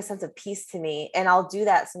bring a sense of peace to me. And I'll do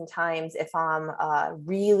that sometimes if I'm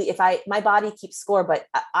my body keeps score, but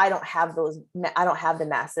I don't have the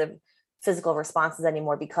massive physical responses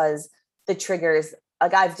anymore, because the triggers,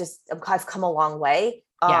 like, I've come a long way.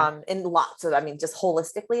 In lots of, just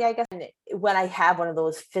holistically, I guess. And when I have one of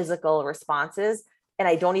those physical responses and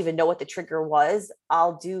I don't even know what the trigger was,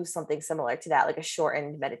 I'll do something similar to that, like a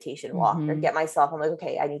shortened meditation walk, or get myself, I'm like,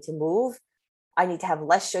 okay, I need to move. I need to have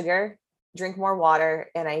less sugar, drink more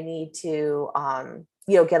water, and I need to,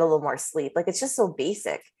 get a little more sleep. Like, it's just so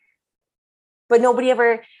basic, but nobody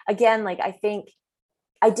ever, again, like, I think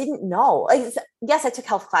I didn't know, like, yes, I took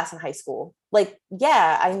health class in high school. Like,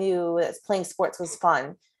 yeah, I knew that playing sports was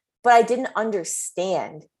fun, but I didn't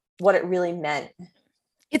understand what it really meant.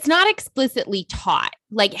 It's not explicitly taught.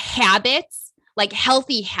 Like, habits, like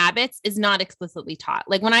healthy habits is not explicitly taught.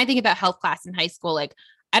 Like, when I think about health class in high school, like,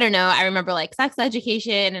 I don't know, I remember like sex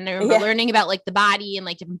education, and I remember learning about like the body and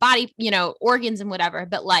like different body, organs and whatever,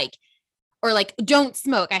 but like, or like, don't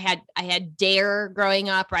smoke. I had DARE growing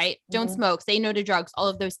up, right? Don't smoke, say no to drugs, all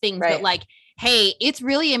of those things. Right. But like, hey, it's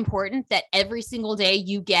really important that every single day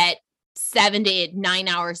you get 7 to 9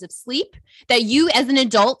 hours of sleep, that you as an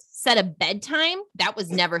adult set a bedtime. That was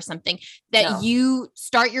never something that you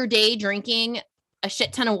start your day drinking a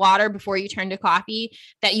shit ton of water before you turn to coffee,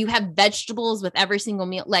 that you have vegetables with every single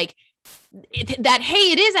meal. Like,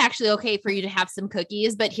 hey, it is actually okay for you to have some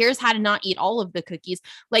cookies, but here's how to not eat all of the cookies.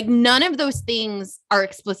 Like, none of those things are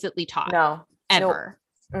explicitly taught. No, ever.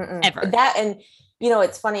 Ever. That, and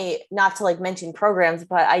it's funny not to like mention programs,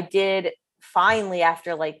 but I did finally,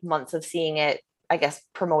 after like months of seeing it, I guess,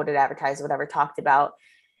 promoted, advertised, whatever, talked about,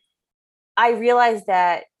 I realized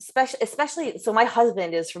that especially, so my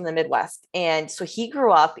husband is from the Midwest. And so he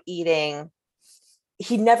grew up eating,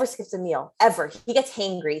 he never skips a meal ever. He gets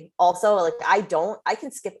hangry also. Like, I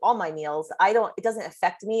can skip all my meals. It doesn't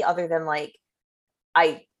affect me, other than like,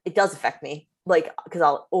 it does affect me, like, cause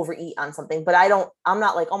I'll overeat on something, but I'm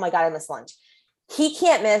not like, oh my God, I missed lunch. He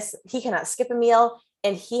cannot skip a meal.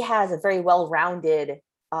 And he has a very well-rounded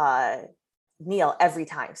meal every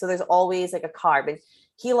time. So there's always like a carb, and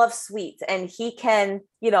he loves sweets, and he can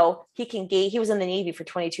gain, he was in the Navy for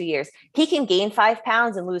 22 years. He can gain 5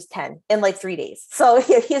 pounds and lose 10 in like 3 days. So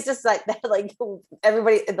he's just like that, like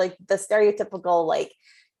everybody, like the stereotypical, like,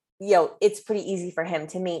 it's pretty easy for him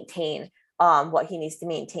to maintain what he needs to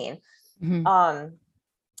maintain. And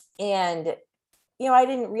I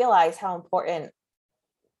didn't realize how important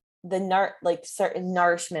certain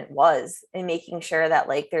nourishment was, in making sure that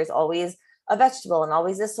like there's always a vegetable and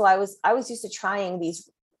always this. So I was used to trying these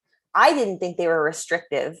I didn't think they were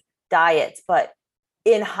restrictive diets, but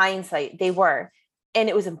in hindsight, they were. And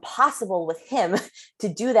it was impossible with him to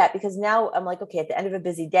do that, because now I'm like, okay, at the end of a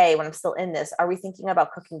busy day, when I'm still in this, are we thinking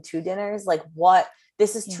about cooking 2 dinners? Like, what?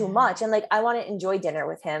 This is too much. And like, I want to enjoy dinner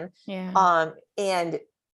with him. And I'm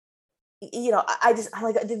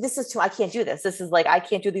like, this is too, I can't do this. This is like, I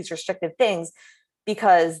can't do these restrictive things,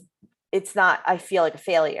 because it's not, I feel like a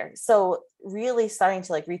failure. So really starting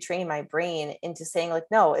to like retrain my brain into saying like,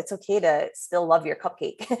 no, it's okay to still love your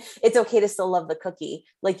cupcake. It's okay to still love the cookie.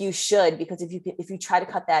 Like you should, because if you try to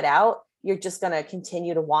cut that out, you're just going to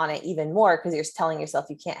continue to want it even more, because you're telling yourself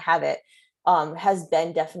you can't have it. Has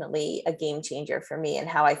been definitely a game changer for me and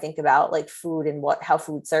how I think about like food and how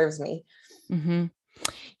food serves me. Mm-hmm.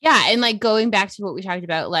 Yeah. And like going back to what we talked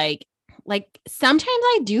about, like sometimes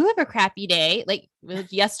I do have a crappy day, like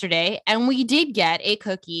yesterday, and we did get a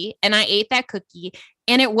cookie and I ate that cookie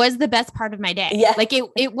and it was the best part of my day. Yeah. Like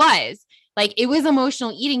it was like, it was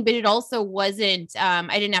emotional eating, but it also wasn't,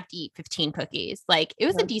 I didn't have to eat 15 cookies. Like it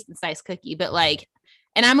was a decent sized cookie, but like,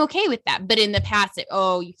 and I'm okay with that. But in the past,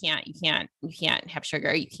 you can't have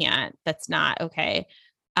sugar. You can't, that's not okay.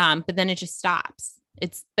 But then it just stops.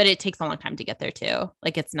 But it takes a long time to get there too.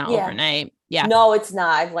 Like it's not overnight. Yeah. No, it's not.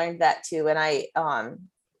 I've learned that too. And I've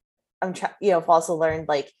also learned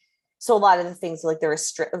like, so a lot of the things like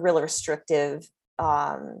the really restrictive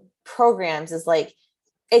programs is like,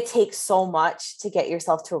 it takes so much to get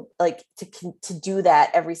yourself to like, to do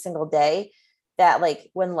that every single day, that like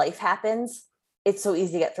when life happens, it's so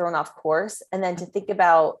easy to get thrown off course. And then to think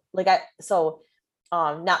about like,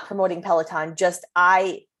 not promoting Peloton,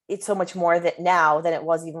 it's so much more that now than it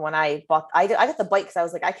was even when I got the bike. Cause I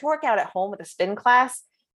was like, I can work out at home with a spin class.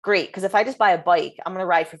 Great. Cause if I just buy a bike, I'm going to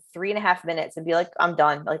ride for 3.5 minutes and be like, I'm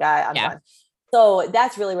done. Like I'm done. So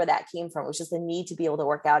that's really where that came from. It was just the need to be able to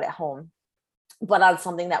work out at home, but on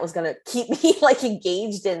something that was going to keep me like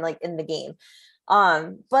engaged in the game.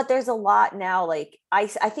 But there's a lot now, like I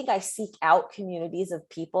think I seek out communities of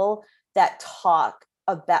people that talk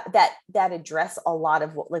about that address a lot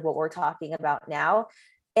of what we're talking about now.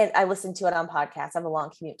 And I listen to it on podcasts. I have a long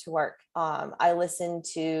commute to work. I listen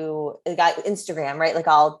to a guy Instagram, right?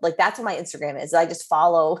 That's what my Instagram is. I just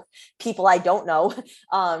follow people I don't know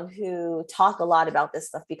who talk a lot about this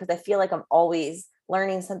stuff, because I feel like I'm always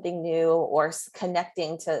learning something new or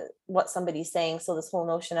connecting to what somebody's saying. So this whole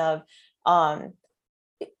notion of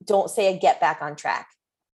don't say get back on track.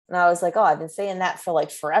 And I was like, oh, I've been saying that for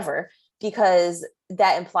like forever, because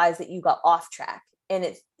that implies that you got off track.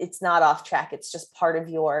 And it's not off track. It's just part of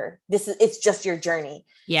it's just your journey.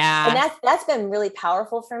 Yeah. And that's been really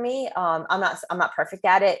powerful for me. I'm not perfect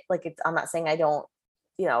at it. Like I'm not saying I don't,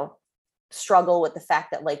 struggle with the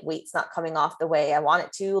fact that like weight's not coming off the way I want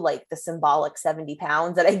it to, like the symbolic 70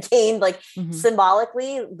 pounds that I gained, like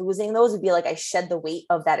symbolically losing those would be like, I shed the weight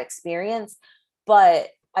of that experience. But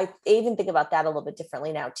I even think about that a little bit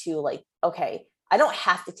differently now too. Like, okay, I don't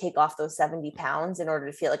have to take off those 70 pounds in order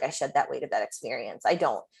to feel like I shed that weight of that experience. I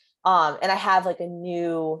don't. And I have like a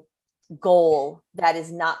new goal that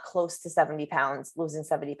is not close to 70 pounds, losing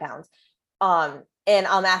 70 pounds. And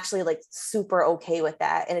I'm actually like super okay with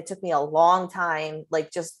that. And it took me a long time,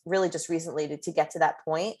 like just recently to get to that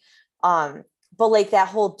point. But like that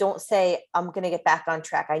whole, don't say I'm going to get back on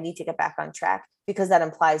track. I need to get back on track, because that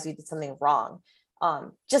implies you did something wrong.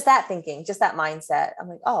 Just that thinking, just that mindset. I'm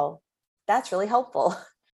like, oh, that's really helpful.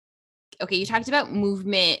 Okay. You talked about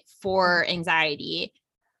movement for anxiety.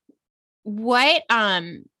 What,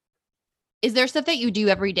 is there stuff that you do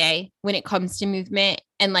every day when it comes to movement?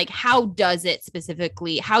 And like, how do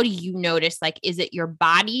you notice, like, is it your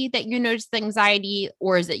body that you notice the anxiety,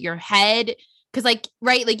 or is it your head? Cause like,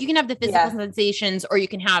 right. Like you can have the physical sensations, or you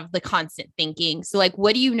can have the constant thinking. So like,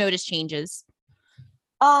 what do you notice changes?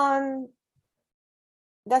 That's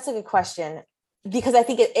a good question, because I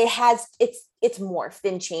think it's morphed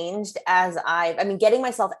and changed as getting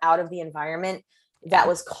myself out of the environment that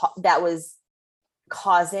was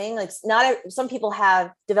causing, like, some people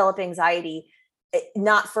have developed anxiety,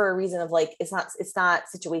 not for a reason of like, it's not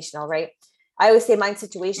situational, right? I always say mine's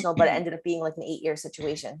situational, but it ended up being like an 8-year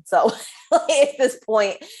situation. So at this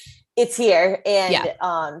point it's here, and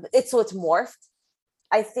it's morphed.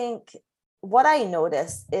 I think what I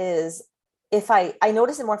notice is I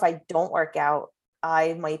notice it more if I don't work out.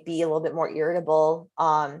 I might be a little bit more irritable.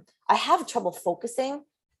 I have trouble focusing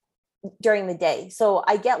during the day. So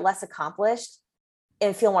I get less accomplished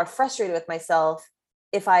and feel more frustrated with myself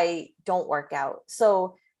if I don't work out.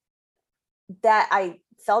 So that I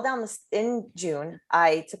fell down in June.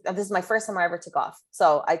 This is my first summer I ever took off.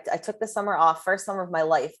 So I took the summer off, first summer of my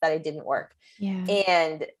life that I didn't work. Yeah.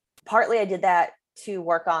 And partly I did that to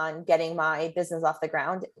work on getting my business off the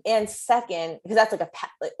ground. And second, because that's like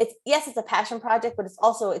it's a passion project, but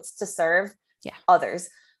it's to serve others.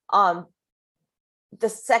 The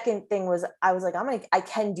second thing was, I was like, I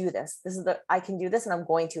can do this. I can do this, and I'm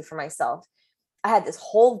going to for myself. I had this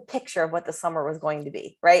whole picture of what the summer was going to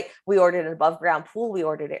be, right? We ordered an above ground pool. We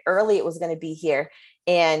ordered it early. It was going to be here.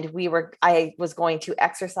 And I was going to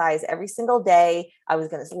exercise every single day. I was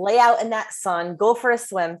going to lay out in that sun, go for a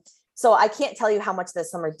swim. So I can't tell you how much this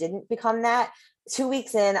summer didn't become that. 2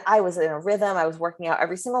 weeks in, I was in a rhythm. I was working out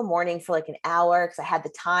every single morning for like an hour because I had the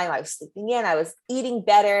time. I was sleeping in. I was eating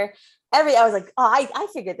better. I was like, oh, I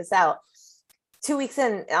figured this out. 2 weeks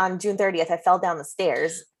in, on June 30th, I fell down the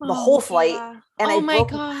stairs the whole flight, and I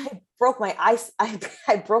broke my eye.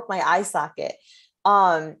 I broke my eye socket,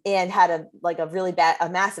 and had a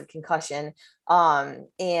massive concussion,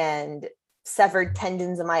 and severed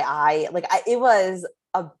tendons in my eye. It was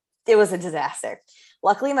a disaster.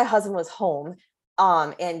 Luckily, my husband was home,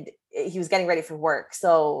 and he was getting ready for work.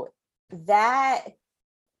 So that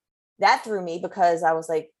threw me, because I was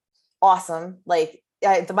like, awesome.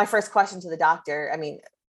 My first question to the doctor, I mean,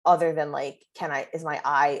 other than like, am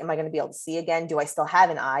I going to be able to see again? Do I still have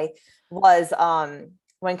an eye? Was,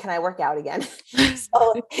 when can I work out again?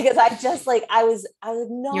 So, because I was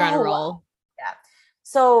no, you're on a roll. Yeah.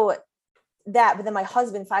 So but then my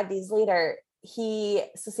husband, 5 days later, he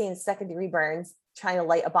sustained second-degree burns trying to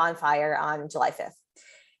light a bonfire on July 5th.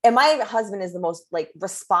 And my husband is the most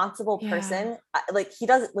responsible person. He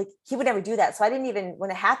would never do that. So when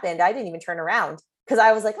it happened, I didn't even turn around, because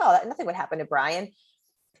I was like, oh, nothing would happen to Brian.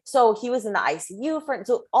 So he was in the ICU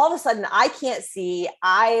so all of a sudden I can't see.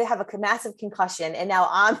 I have a massive concussion, and now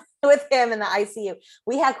I'm with him in the ICU.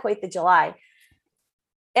 We had quite the July.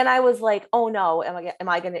 And I was like, oh no, am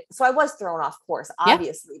I going to, so I was thrown off course,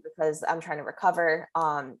 obviously, because I'm trying to recover.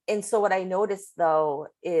 And so what I noticed though,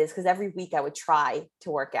 is because every week I would try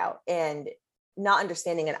to work out, and not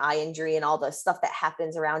understanding an eye injury and all the stuff that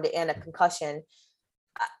happens around it and a concussion,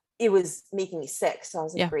 it was making me sick. So I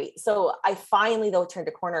was like, great. So I finally though turned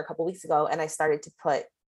a corner a couple of weeks ago, and I started to put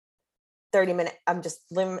 30 minutes. I'm just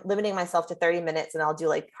limiting myself to 30 minutes, and I'll do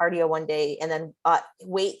like cardio one day, and then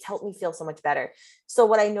weights help me feel so much better. So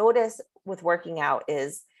what I notice with working out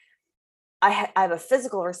is I have a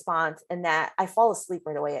physical response, in that I fall asleep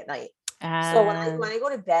right away at night. So when I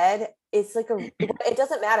go to bed, it's like it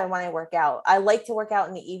doesn't matter when I work out. I like to work out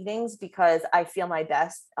in the evenings because I feel my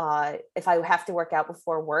best. If I have to work out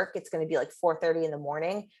before work, it's going to be like 4:30 in the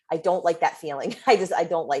morning. I don't like that feeling. I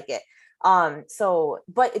don't like it.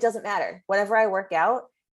 But it doesn't matter. Whenever I work out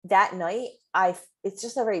that night, it's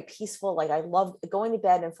just a very peaceful, I love going to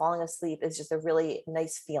bed and falling asleep is just a really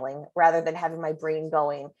nice feeling, rather than having my brain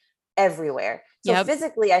going everywhere. So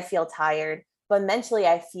physically I feel tired, but mentally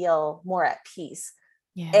I feel more at peace.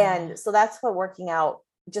 Yeah. And so that's what working out,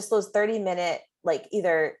 just those 30-minute,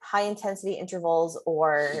 either high intensity intervals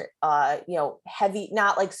or, heavy,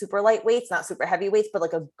 not super light weights, not super heavy weights, but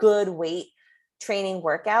a good weight training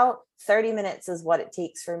workout. 30 minutes is what it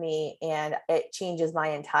takes for me, and it changes my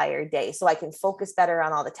entire day. So I can focus better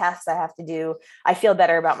on all the tasks I have to do. I feel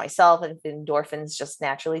better about myself, and endorphins just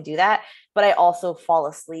naturally do that. But I also fall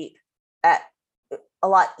asleep at a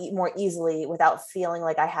lot more easily without feeling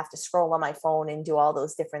like I have to scroll on my phone and do all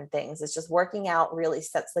those different things. It's just working out really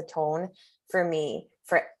sets the tone for me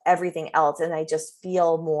for everything else. And I just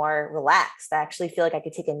feel more relaxed. I actually feel like I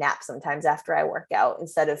could take a nap sometimes after I work out,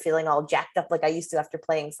 instead of feeling all jacked up like I used to after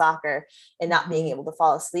playing soccer and not being able to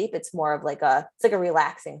fall asleep. It's more of it's like a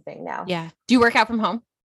relaxing thing now. Yeah. Do you work out from home?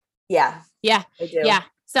 Yeah. Yeah. I do. Yeah.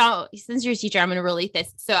 So since you're a teacher, I'm going to relate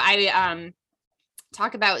this. So I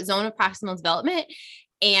talk about zone of proximal development,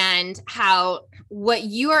 and how what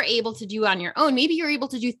you are able to do on your own, maybe you're able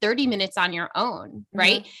to do 30 minutes on your own,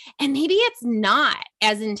 right? And maybe it's not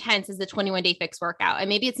as intense as the 21-day fix workout. And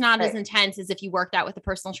maybe it's not as intense as if you worked out with a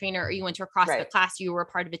personal trainer, or you went to a CrossFit class, you were a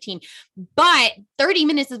part of a team, but 30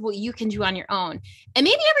 minutes is what you can do on your own. And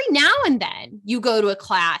maybe every now and then you go to a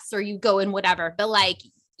class or you go in whatever, but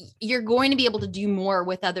you're going to be able to do more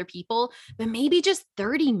with other people, but maybe just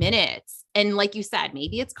 30 minutes. And like you said,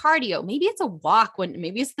 maybe it's cardio, maybe it's a walk,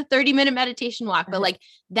 maybe it's the 30-minute meditation walk, but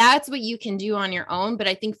that's what you can do on your own. But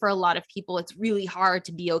I think for a lot of people, it's really hard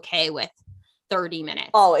to be okay with 30 minutes.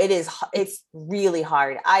 Oh, it is. It's really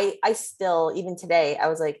hard. I still, even today, I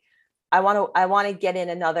was like, I want to get in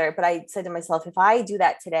another, but I said to myself, if I do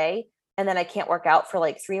that today, and then I can't work out for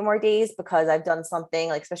 3 more days because I've done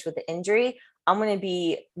something, especially with the injury, I'm going to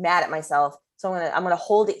be mad at myself. So I'm going to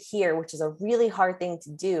hold it here, which is a really hard thing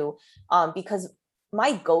to do, because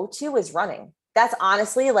my go-to is running. That's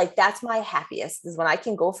honestly that's my happiest, is when I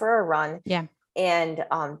can go for a run. Yeah. And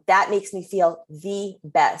that makes me feel the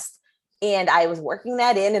best. And I was working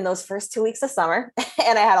that in those first 2 weeks of summer,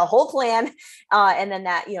 and I had a whole plan. And then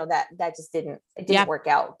that, that just didn't work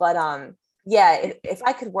out. But if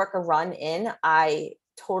I could work a run in, I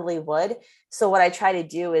totally would. So what I try to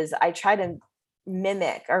do is I try to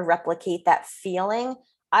mimic or replicate that feeling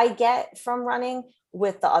I get from running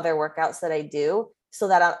with the other workouts that I do. So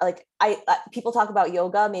that I'm like, people talk about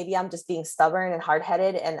yoga. Maybe I'm just being stubborn and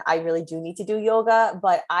hard-headed, and I really do need to do yoga,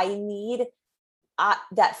 but I need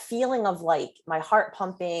that feeling of like my heart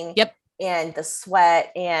pumping and the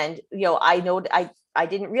sweat. And, I know I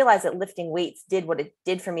didn't realize that lifting weights did what it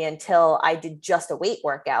did for me until I did just a weight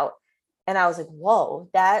workout. And I was like, whoa,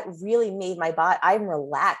 that really made my body, I'm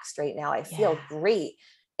relaxed right now. I feel great.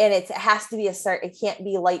 And it has to be it can't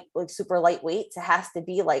be like super light weights. It has to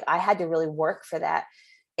be like, I had to really work for that.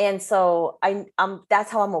 And so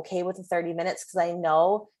that's how I'm okay with the 30 minutes. Cause I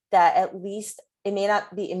know that at least it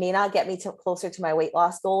may not get me closer to my weight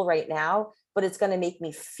loss goal right now, but it's going to make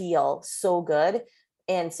me feel so good.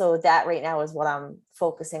 And so that right now is what I'm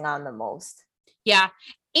focusing on the most. Yeah.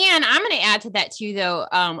 And I'm going to add to that too, though.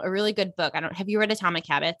 A really good book. Have you read Atomic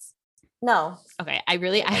Habits? No. Okay. I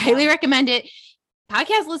highly recommend it.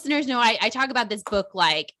 Podcast listeners know I talk about this book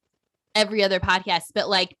like every other podcast, but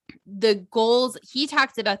like the goals, he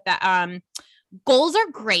talks about that. Goals are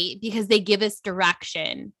great because they give us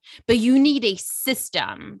direction, but you need a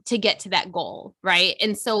system to get to that goal. Right.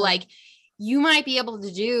 And so like you might be able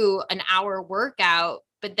to do an hour workout,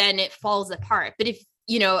 but then it falls apart. But if,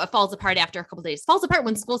 it falls apart after a couple of days, falls apart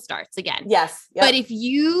when school starts again. Yes. Yep. But if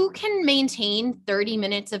you can maintain 30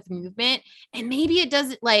 minutes of movement, and maybe it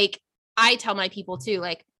doesn't, like I tell my people too,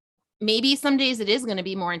 like maybe some days it is going to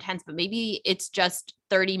be more intense, but maybe it's just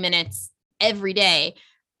 30 minutes every day.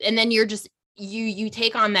 And then you're just, you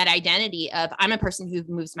take on that identity of I'm a person who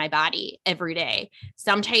moves my body every day.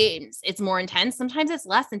 Sometimes it's more intense. Sometimes it's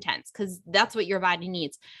less intense because that's what your body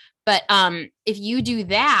needs. But if you do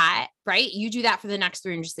that, right, you do that for the next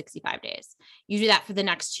 365 days, you do that for the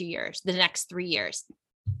next 2 years, the next 3 years,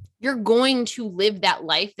 you're going to live that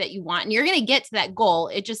life that you want and you're going to get to that goal.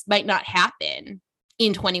 It just might not happen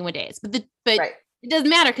in 21 days, but right. It doesn't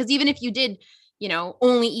matter. Cause even if you did,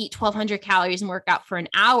 only eat 1,200 calories and work out for an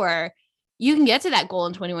hour, you can get to that goal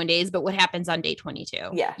in 21 days, but what happens on day 22?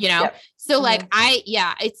 Yeah. So like,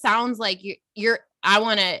 it sounds like I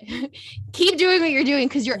want to keep doing what you're doing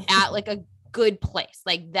because you're at like a good place.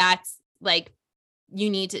 Like that's like, you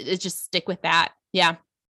need to just stick with that. Yeah.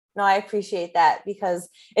 No, I appreciate that because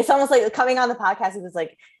it's almost like coming on the podcast. It was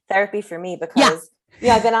like therapy for me because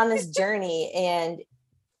I've been on this journey and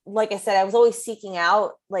like I said, I was always seeking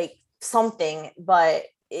out like something, but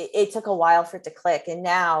it took a while for it to click. And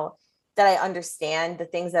now that I understand the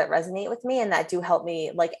things that resonate with me and that do help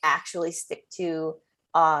me like actually stick to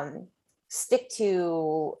or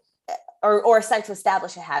start to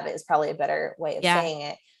establish a habit is probably a better way of saying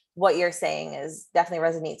it. What you're saying is definitely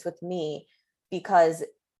resonates with me because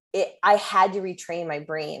I had to retrain my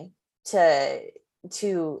brain to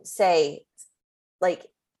say like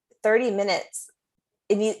 30 minutes.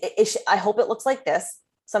 I hope it looks like this.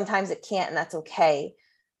 Sometimes it can't, and that's okay.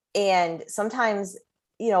 And sometimes,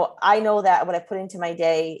 I know that what I put into my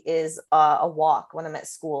day is a walk when I'm at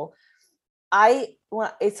school.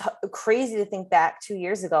 It's crazy to think back 2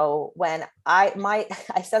 years ago when I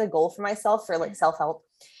set a goal for myself for like self-help.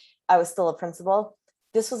 I was still a principal.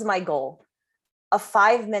 This was my goal, a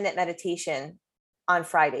 5-minute meditation on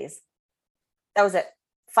Fridays. That was it.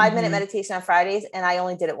 5-minute meditation on Fridays. And I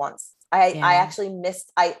only did it once. I actually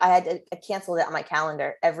missed, I had to cancel it on my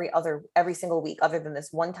calendar every single week. Other than this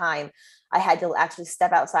one time, I had to actually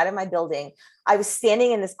step outside of my building. I was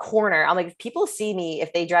standing in this corner. I'm like, if people see me,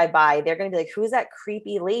 if they drive by, they're going to be like, who's that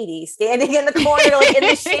creepy lady standing in the corner, like in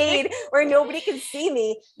the shade where nobody can see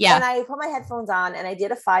me? Yeah. And I put my headphones on and I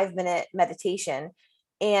did a 5-minute meditation.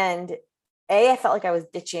 And I felt like I was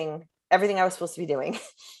ditching everything I was supposed to be doing.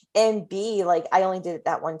 And B, like I only did it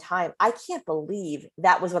that one time. I can't believe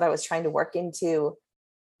that was what I was trying to work into.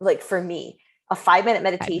 Like for me, a 5-minute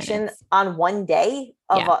meditation on one day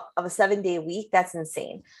of a 7-day week. That's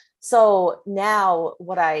insane. So now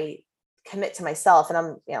what I commit to myself, and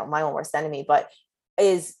I'm, my own worst enemy, but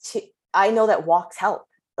I know that walks help.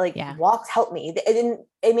 Like walks help me.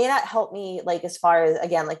 It may not help me like as far as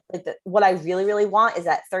again, what I really, really want is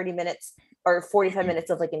that 30 minutes or 45 minutes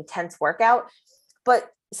of like intense workout. But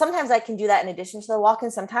sometimes I can do that in addition to the walk.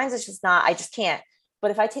 And sometimes it's just not, I just can't.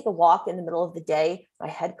 But if I take a walk in the middle of the day, my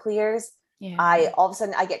head clears. Yeah. all of a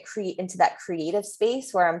sudden I get into that creative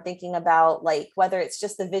space where I'm thinking about like, whether it's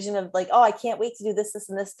just the vision of like, oh, I can't wait to do this, this,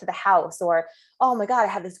 and this to the house, or, oh my God, I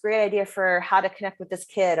have this great idea for how to connect with this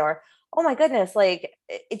kid, or, oh my goodness, like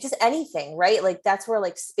it just anything, right? Like that's where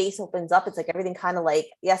like space opens up. It's like everything kind of like,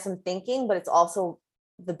 yes, I'm thinking, but it's also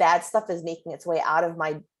the bad stuff is making its way out of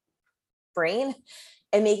my brain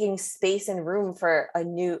and making space and room for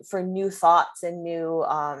new thoughts and new,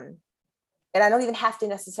 and I don't even have to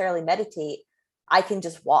necessarily meditate. I can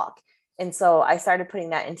just walk. And so I started putting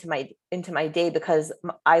that into my day, because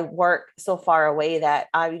I work so far away that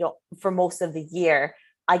I don't, for most of the year,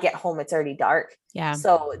 I get home, it's already dark. Yeah.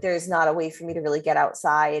 So there's not a way for me to really get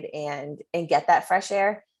outside and get that fresh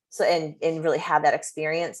air. So, and really have that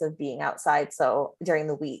experience of being outside. So during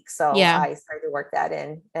the week, so Yeah. I started to work that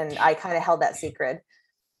in, and I kind of held that secret.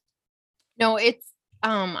 No, it's,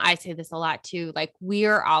 I say this a lot too. Like we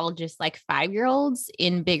are all just like 5-year-olds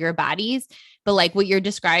in bigger bodies, but like what you're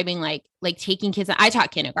describing, like taking kids, I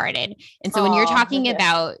taught kindergarten. And so when you're talking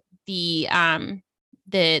about the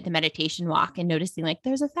meditation walk and noticing like,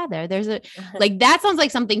 there's a feather, there's a, like, that sounds like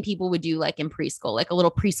something people would do like in preschool, like a little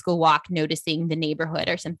preschool walk, noticing the neighborhood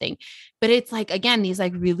or something. But it's like, again, these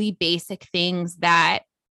like really basic things that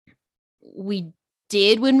we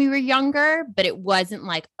did when we were younger, but it wasn't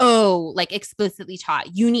like, oh, like explicitly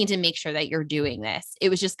taught, you need to make sure that you're doing this. It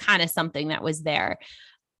was just kind of something that was there.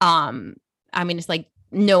 I mean, it's like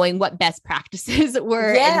knowing what best practices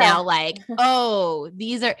were, and now like, oh,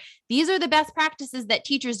 these are the best practices that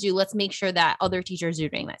teachers do. Let's make sure that other teachers are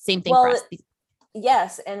doing that same thing for us.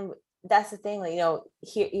 Yes. And that's the thing, like,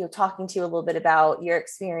 here, talking to you a little bit about your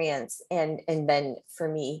experience, and then for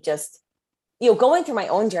me, just, going through my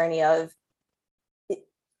own journey of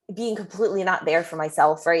being completely not there for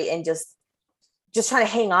myself. Right. And just trying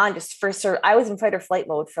to hang on just for I was in fight or flight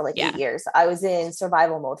mode for like 8 years. I was in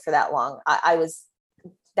survival mode for that long.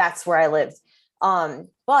 That's where I lived.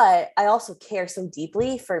 But I also care so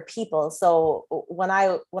deeply for people. So when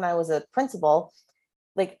I was a principal,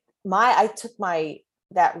 like I took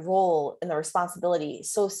that role and the responsibility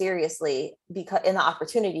so seriously, because in the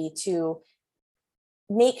opportunity to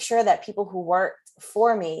make sure that people who worked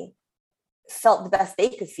for me felt the best they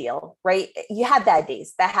could feel. Right. You have bad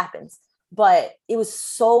days, that happens, but it was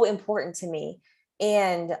so important to me.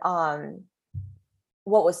 And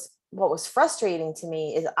what was frustrating to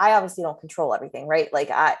me is I obviously don't control everything, right? Like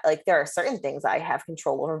there are certain things I have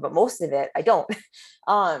control over, but most of it I don't.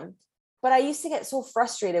 But I used to get so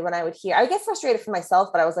frustrated when I would get frustrated for myself,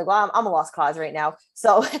 but I was like, well, I'm a lost cause right now.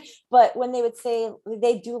 So, but when they would say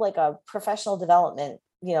they do like a professional development,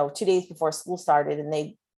 2 days before school started, and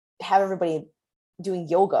they have everybody doing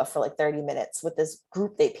yoga for like 30 minutes with this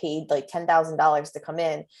group they paid like $10,000 to come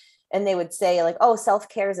in, and they would say like, oh,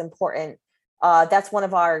 self-care is important. That's one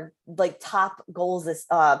of our like top goals,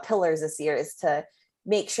 pillars this year, is to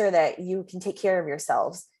make sure that you can take care of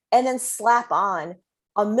yourselves, and then slap on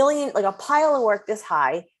a pile of work this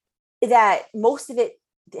high that most of it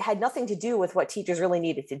had nothing to do with what teachers really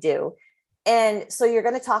needed to do. And so you're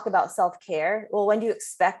going to talk about self-care. Well, when do you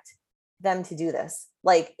expect them to do this?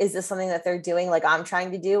 Like, is this something that they're doing like I'm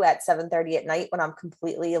trying to do at 7:30 at night when I'm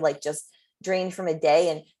completely like just drained from a day,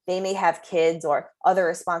 and they may have kids or other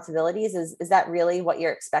responsibilities? Is that really what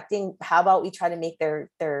you're expecting? How about we try to make their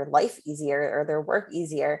life easier or their work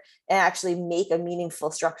easier, and actually make a meaningful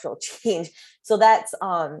structural change? So that's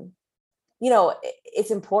it's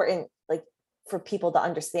important, like, for people to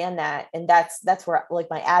understand that. And that's where like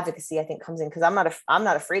my advocacy, I think, comes in, because I'm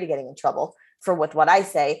not afraid of getting in trouble for what I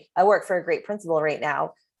say. I work for a great principal right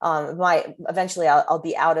now. Eventually I'll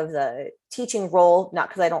be out of the teaching role, not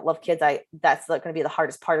because I don't love kids. That's going to be the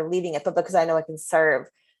hardest part of leaving it, but because I know I can serve.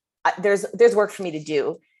 There's work for me to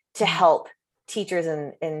do to help teachers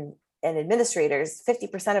and administrators,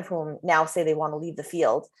 50% of whom now say they want to leave the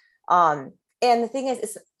field. And the thing is,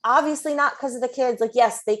 it's obviously not because of the kids. Like,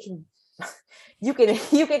 yes, they can, you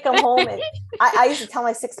can come home. And I used to tell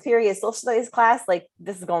my 6th period social studies class, like,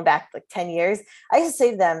 this is going back like 10 years. I used to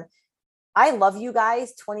say to them, I love you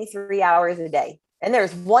guys 23 hours a day. And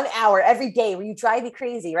there's 1 hour every day where you drive me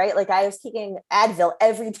crazy, right? Like, I was taking Advil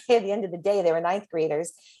every day at the end of the day. They were 9th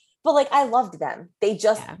graders, but like, I loved them. They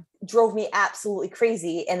just drove me absolutely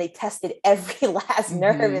crazy, and they tested every last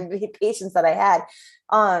nerve and patience that I had.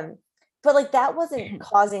 But like, that wasn't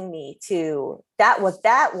causing me to, that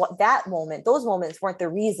moment, those moments weren't the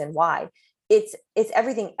reason why. It's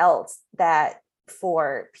everything else that,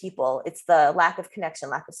 for people, it's the lack of connection,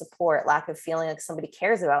 lack of support, lack of feeling like somebody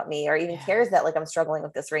cares about me, or even cares that like I'm struggling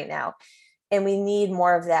with this right now. And we need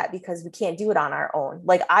more of that because we can't do it on our own.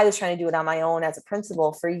 Like I was trying to do it on my own as a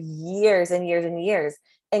principal for years and years and years.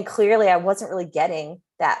 And clearly I wasn't really getting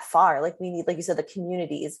that far. Like we need, like you said, the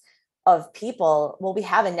communities of people. Well, we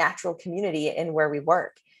have a natural community in where we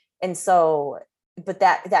work. And so, but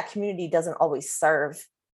that community doesn't always serve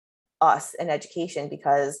us in education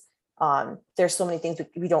because there's so many things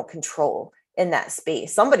we don't control in that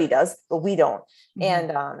space. Somebody does, but we don't.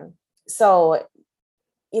 Mm-hmm. And so,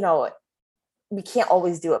 we can't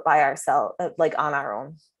always do it by ourselves, like on our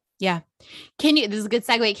own. Yeah. This is a good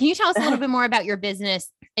segue. Can you tell us a little bit more about your business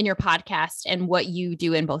and your podcast and what you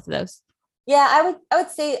do in both of those? Yeah, I would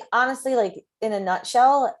say honestly, like in a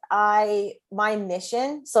nutshell, my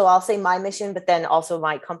mission, so I'll say my mission, but then also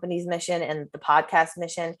my company's mission and the podcast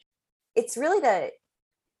mission, it's really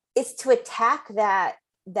to attack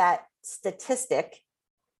that statistic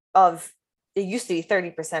of, it used to be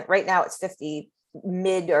 30%. Right now it's 50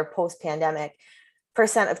 mid or post-pandemic %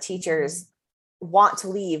 of teachers want to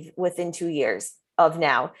leave within 2 years of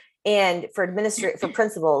now. And for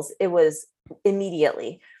principals, it was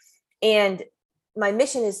immediately. And my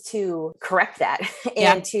mission is to correct that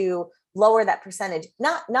and to lower that percentage,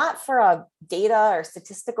 not for a data or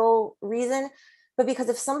statistical reason, but because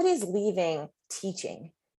if somebody's leaving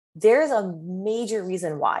teaching, there's a major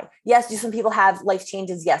reason why. Yes, do some people have life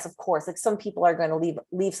changes? Yes, of course. Like some people are going to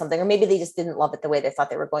leave something, or maybe they just didn't love it the way they thought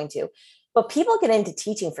they were going to. But people get into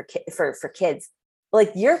teaching for kids.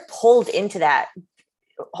 Like you're pulled into that,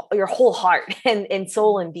 your whole heart and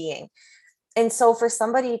soul and being. And so for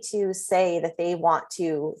somebody to say that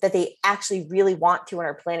they actually really want to and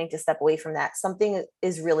are planning to step away from that, something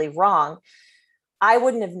is really wrong. I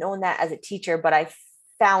wouldn't have known that as a teacher, but I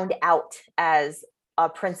found out as a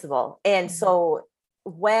principal. And so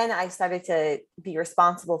when I started to be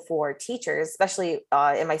responsible for teachers, especially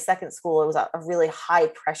in my second school, it was a really high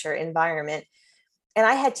pressure environment. And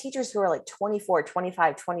I had teachers who were like 24,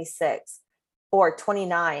 25, 26, or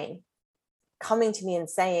 29 coming to me and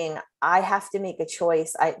saying, I have to make a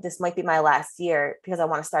choice. This might be my last year because I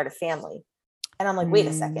want to start a family. And I'm like, wait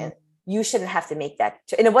a second, you shouldn't have to make that.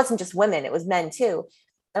 And it wasn't just women, it was men too.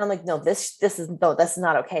 And I'm like, no, this is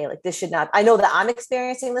not okay. Like this should not, I know that I'm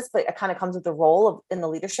experiencing this, but it kind of comes with the role in the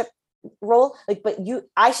leadership role. Like, but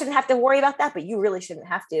I shouldn't have to worry about that, but you really shouldn't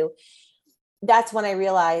have to. That's when I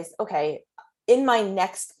realized, okay, in my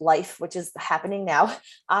next life, which is happening now,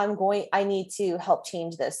 I need to help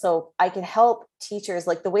change this. So I can help teachers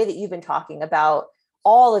like the way that you've been talking about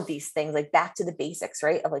all of these things, like back to the basics,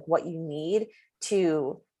 right? Of like what you need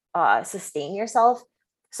to sustain yourself.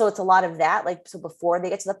 So it's a lot of that. Like, so before they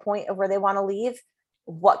get to the point of where they want to leave,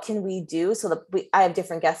 what can we do? So I have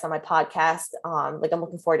different guests on my podcast. Like I'm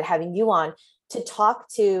looking forward to having you on to talk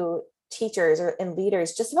to teachers and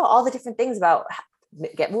leaders just about all the different things about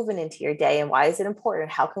get moving into your day and why is it important?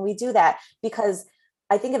 How can we do that? Because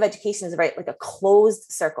I think of education as like a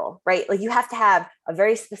closed circle, right? Like you have to have a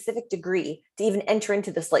very specific degree to even enter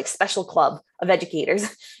into this like special club of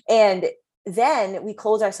educators. And then we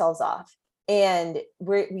close ourselves off and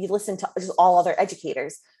we listen to just all other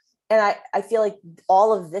educators. And I feel like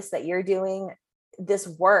all of this that you're doing, this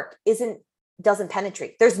work doesn't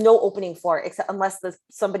penetrate. There's no opening for it except unless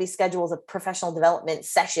somebody schedules a professional development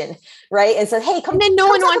session, right? And says, hey, come, and then no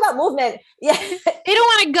one wants about movement. Yeah. They don't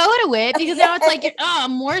want to go to it because now it's like,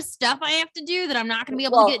 more stuff I have to do that I'm not going to be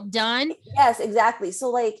able to get done. Yes, exactly. So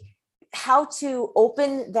like how to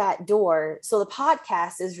open that door. So the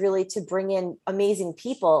podcast is really to bring in amazing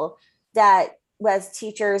people that as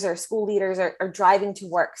teachers or school leaders are driving to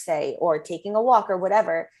work, say, or taking a walk or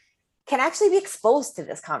whatever, can actually be exposed to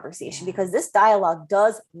this conversation because this dialogue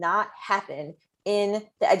does not happen in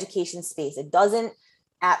the education space. It doesn't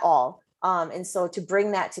at all. And so to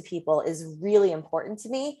bring that to people is really important to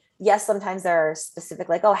me. Yes, sometimes there are specific,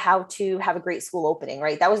 like, how to have a great school opening,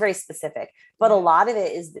 right? That was very specific, but a lot of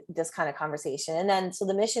it is this kind of conversation. And then, so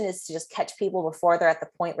the mission is to just catch people before they're at the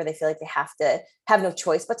point where they feel like they have to have no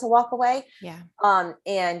choice but to walk away. Yeah.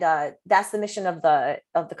 And that's the mission of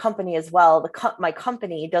the company as well. My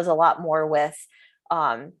company does a lot more with,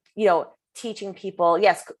 teaching people.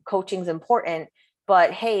 Yes, coaching is important,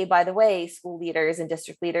 but hey, by the way, school leaders and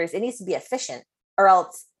district leaders, it needs to be efficient or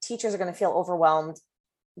else teachers are going to feel overwhelmed.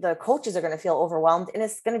 The coaches are going to feel overwhelmed and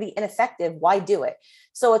it's going to be ineffective. Why do it?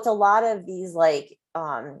 So it's a lot of these, like,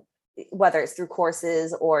 whether it's through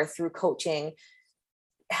courses or through coaching,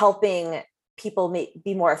 helping people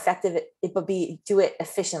be more effective, but do it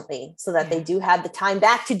efficiently so that they do have the time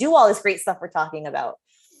back to do all this great stuff we're talking about.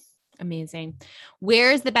 Amazing.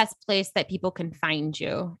 Where is the best place that people can find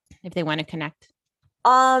you if they want to connect?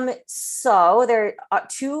 So there are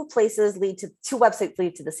two websites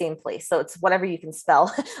lead to the same place. So it's whatever you can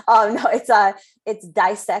spell. No, it's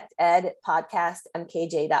Dissect Ed Podcast,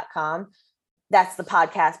 mkj.com. That's the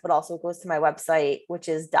podcast, but also it goes to my website, which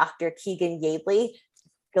is Dr. Keegan Yadley.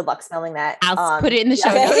 Good luck spelling that. I'll put it in the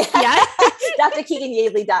show notes. Yeah.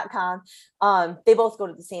 drkeeganyadley.com. They both go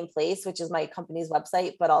to the same place, which is my company's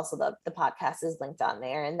website, but also the podcast is linked on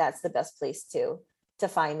there. And that's the best place to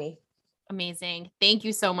find me. Amazing. Thank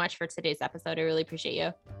you so much for today's episode. I really appreciate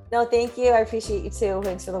you. No, thank you. I appreciate you too.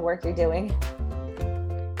 Thanks for the work you're doing.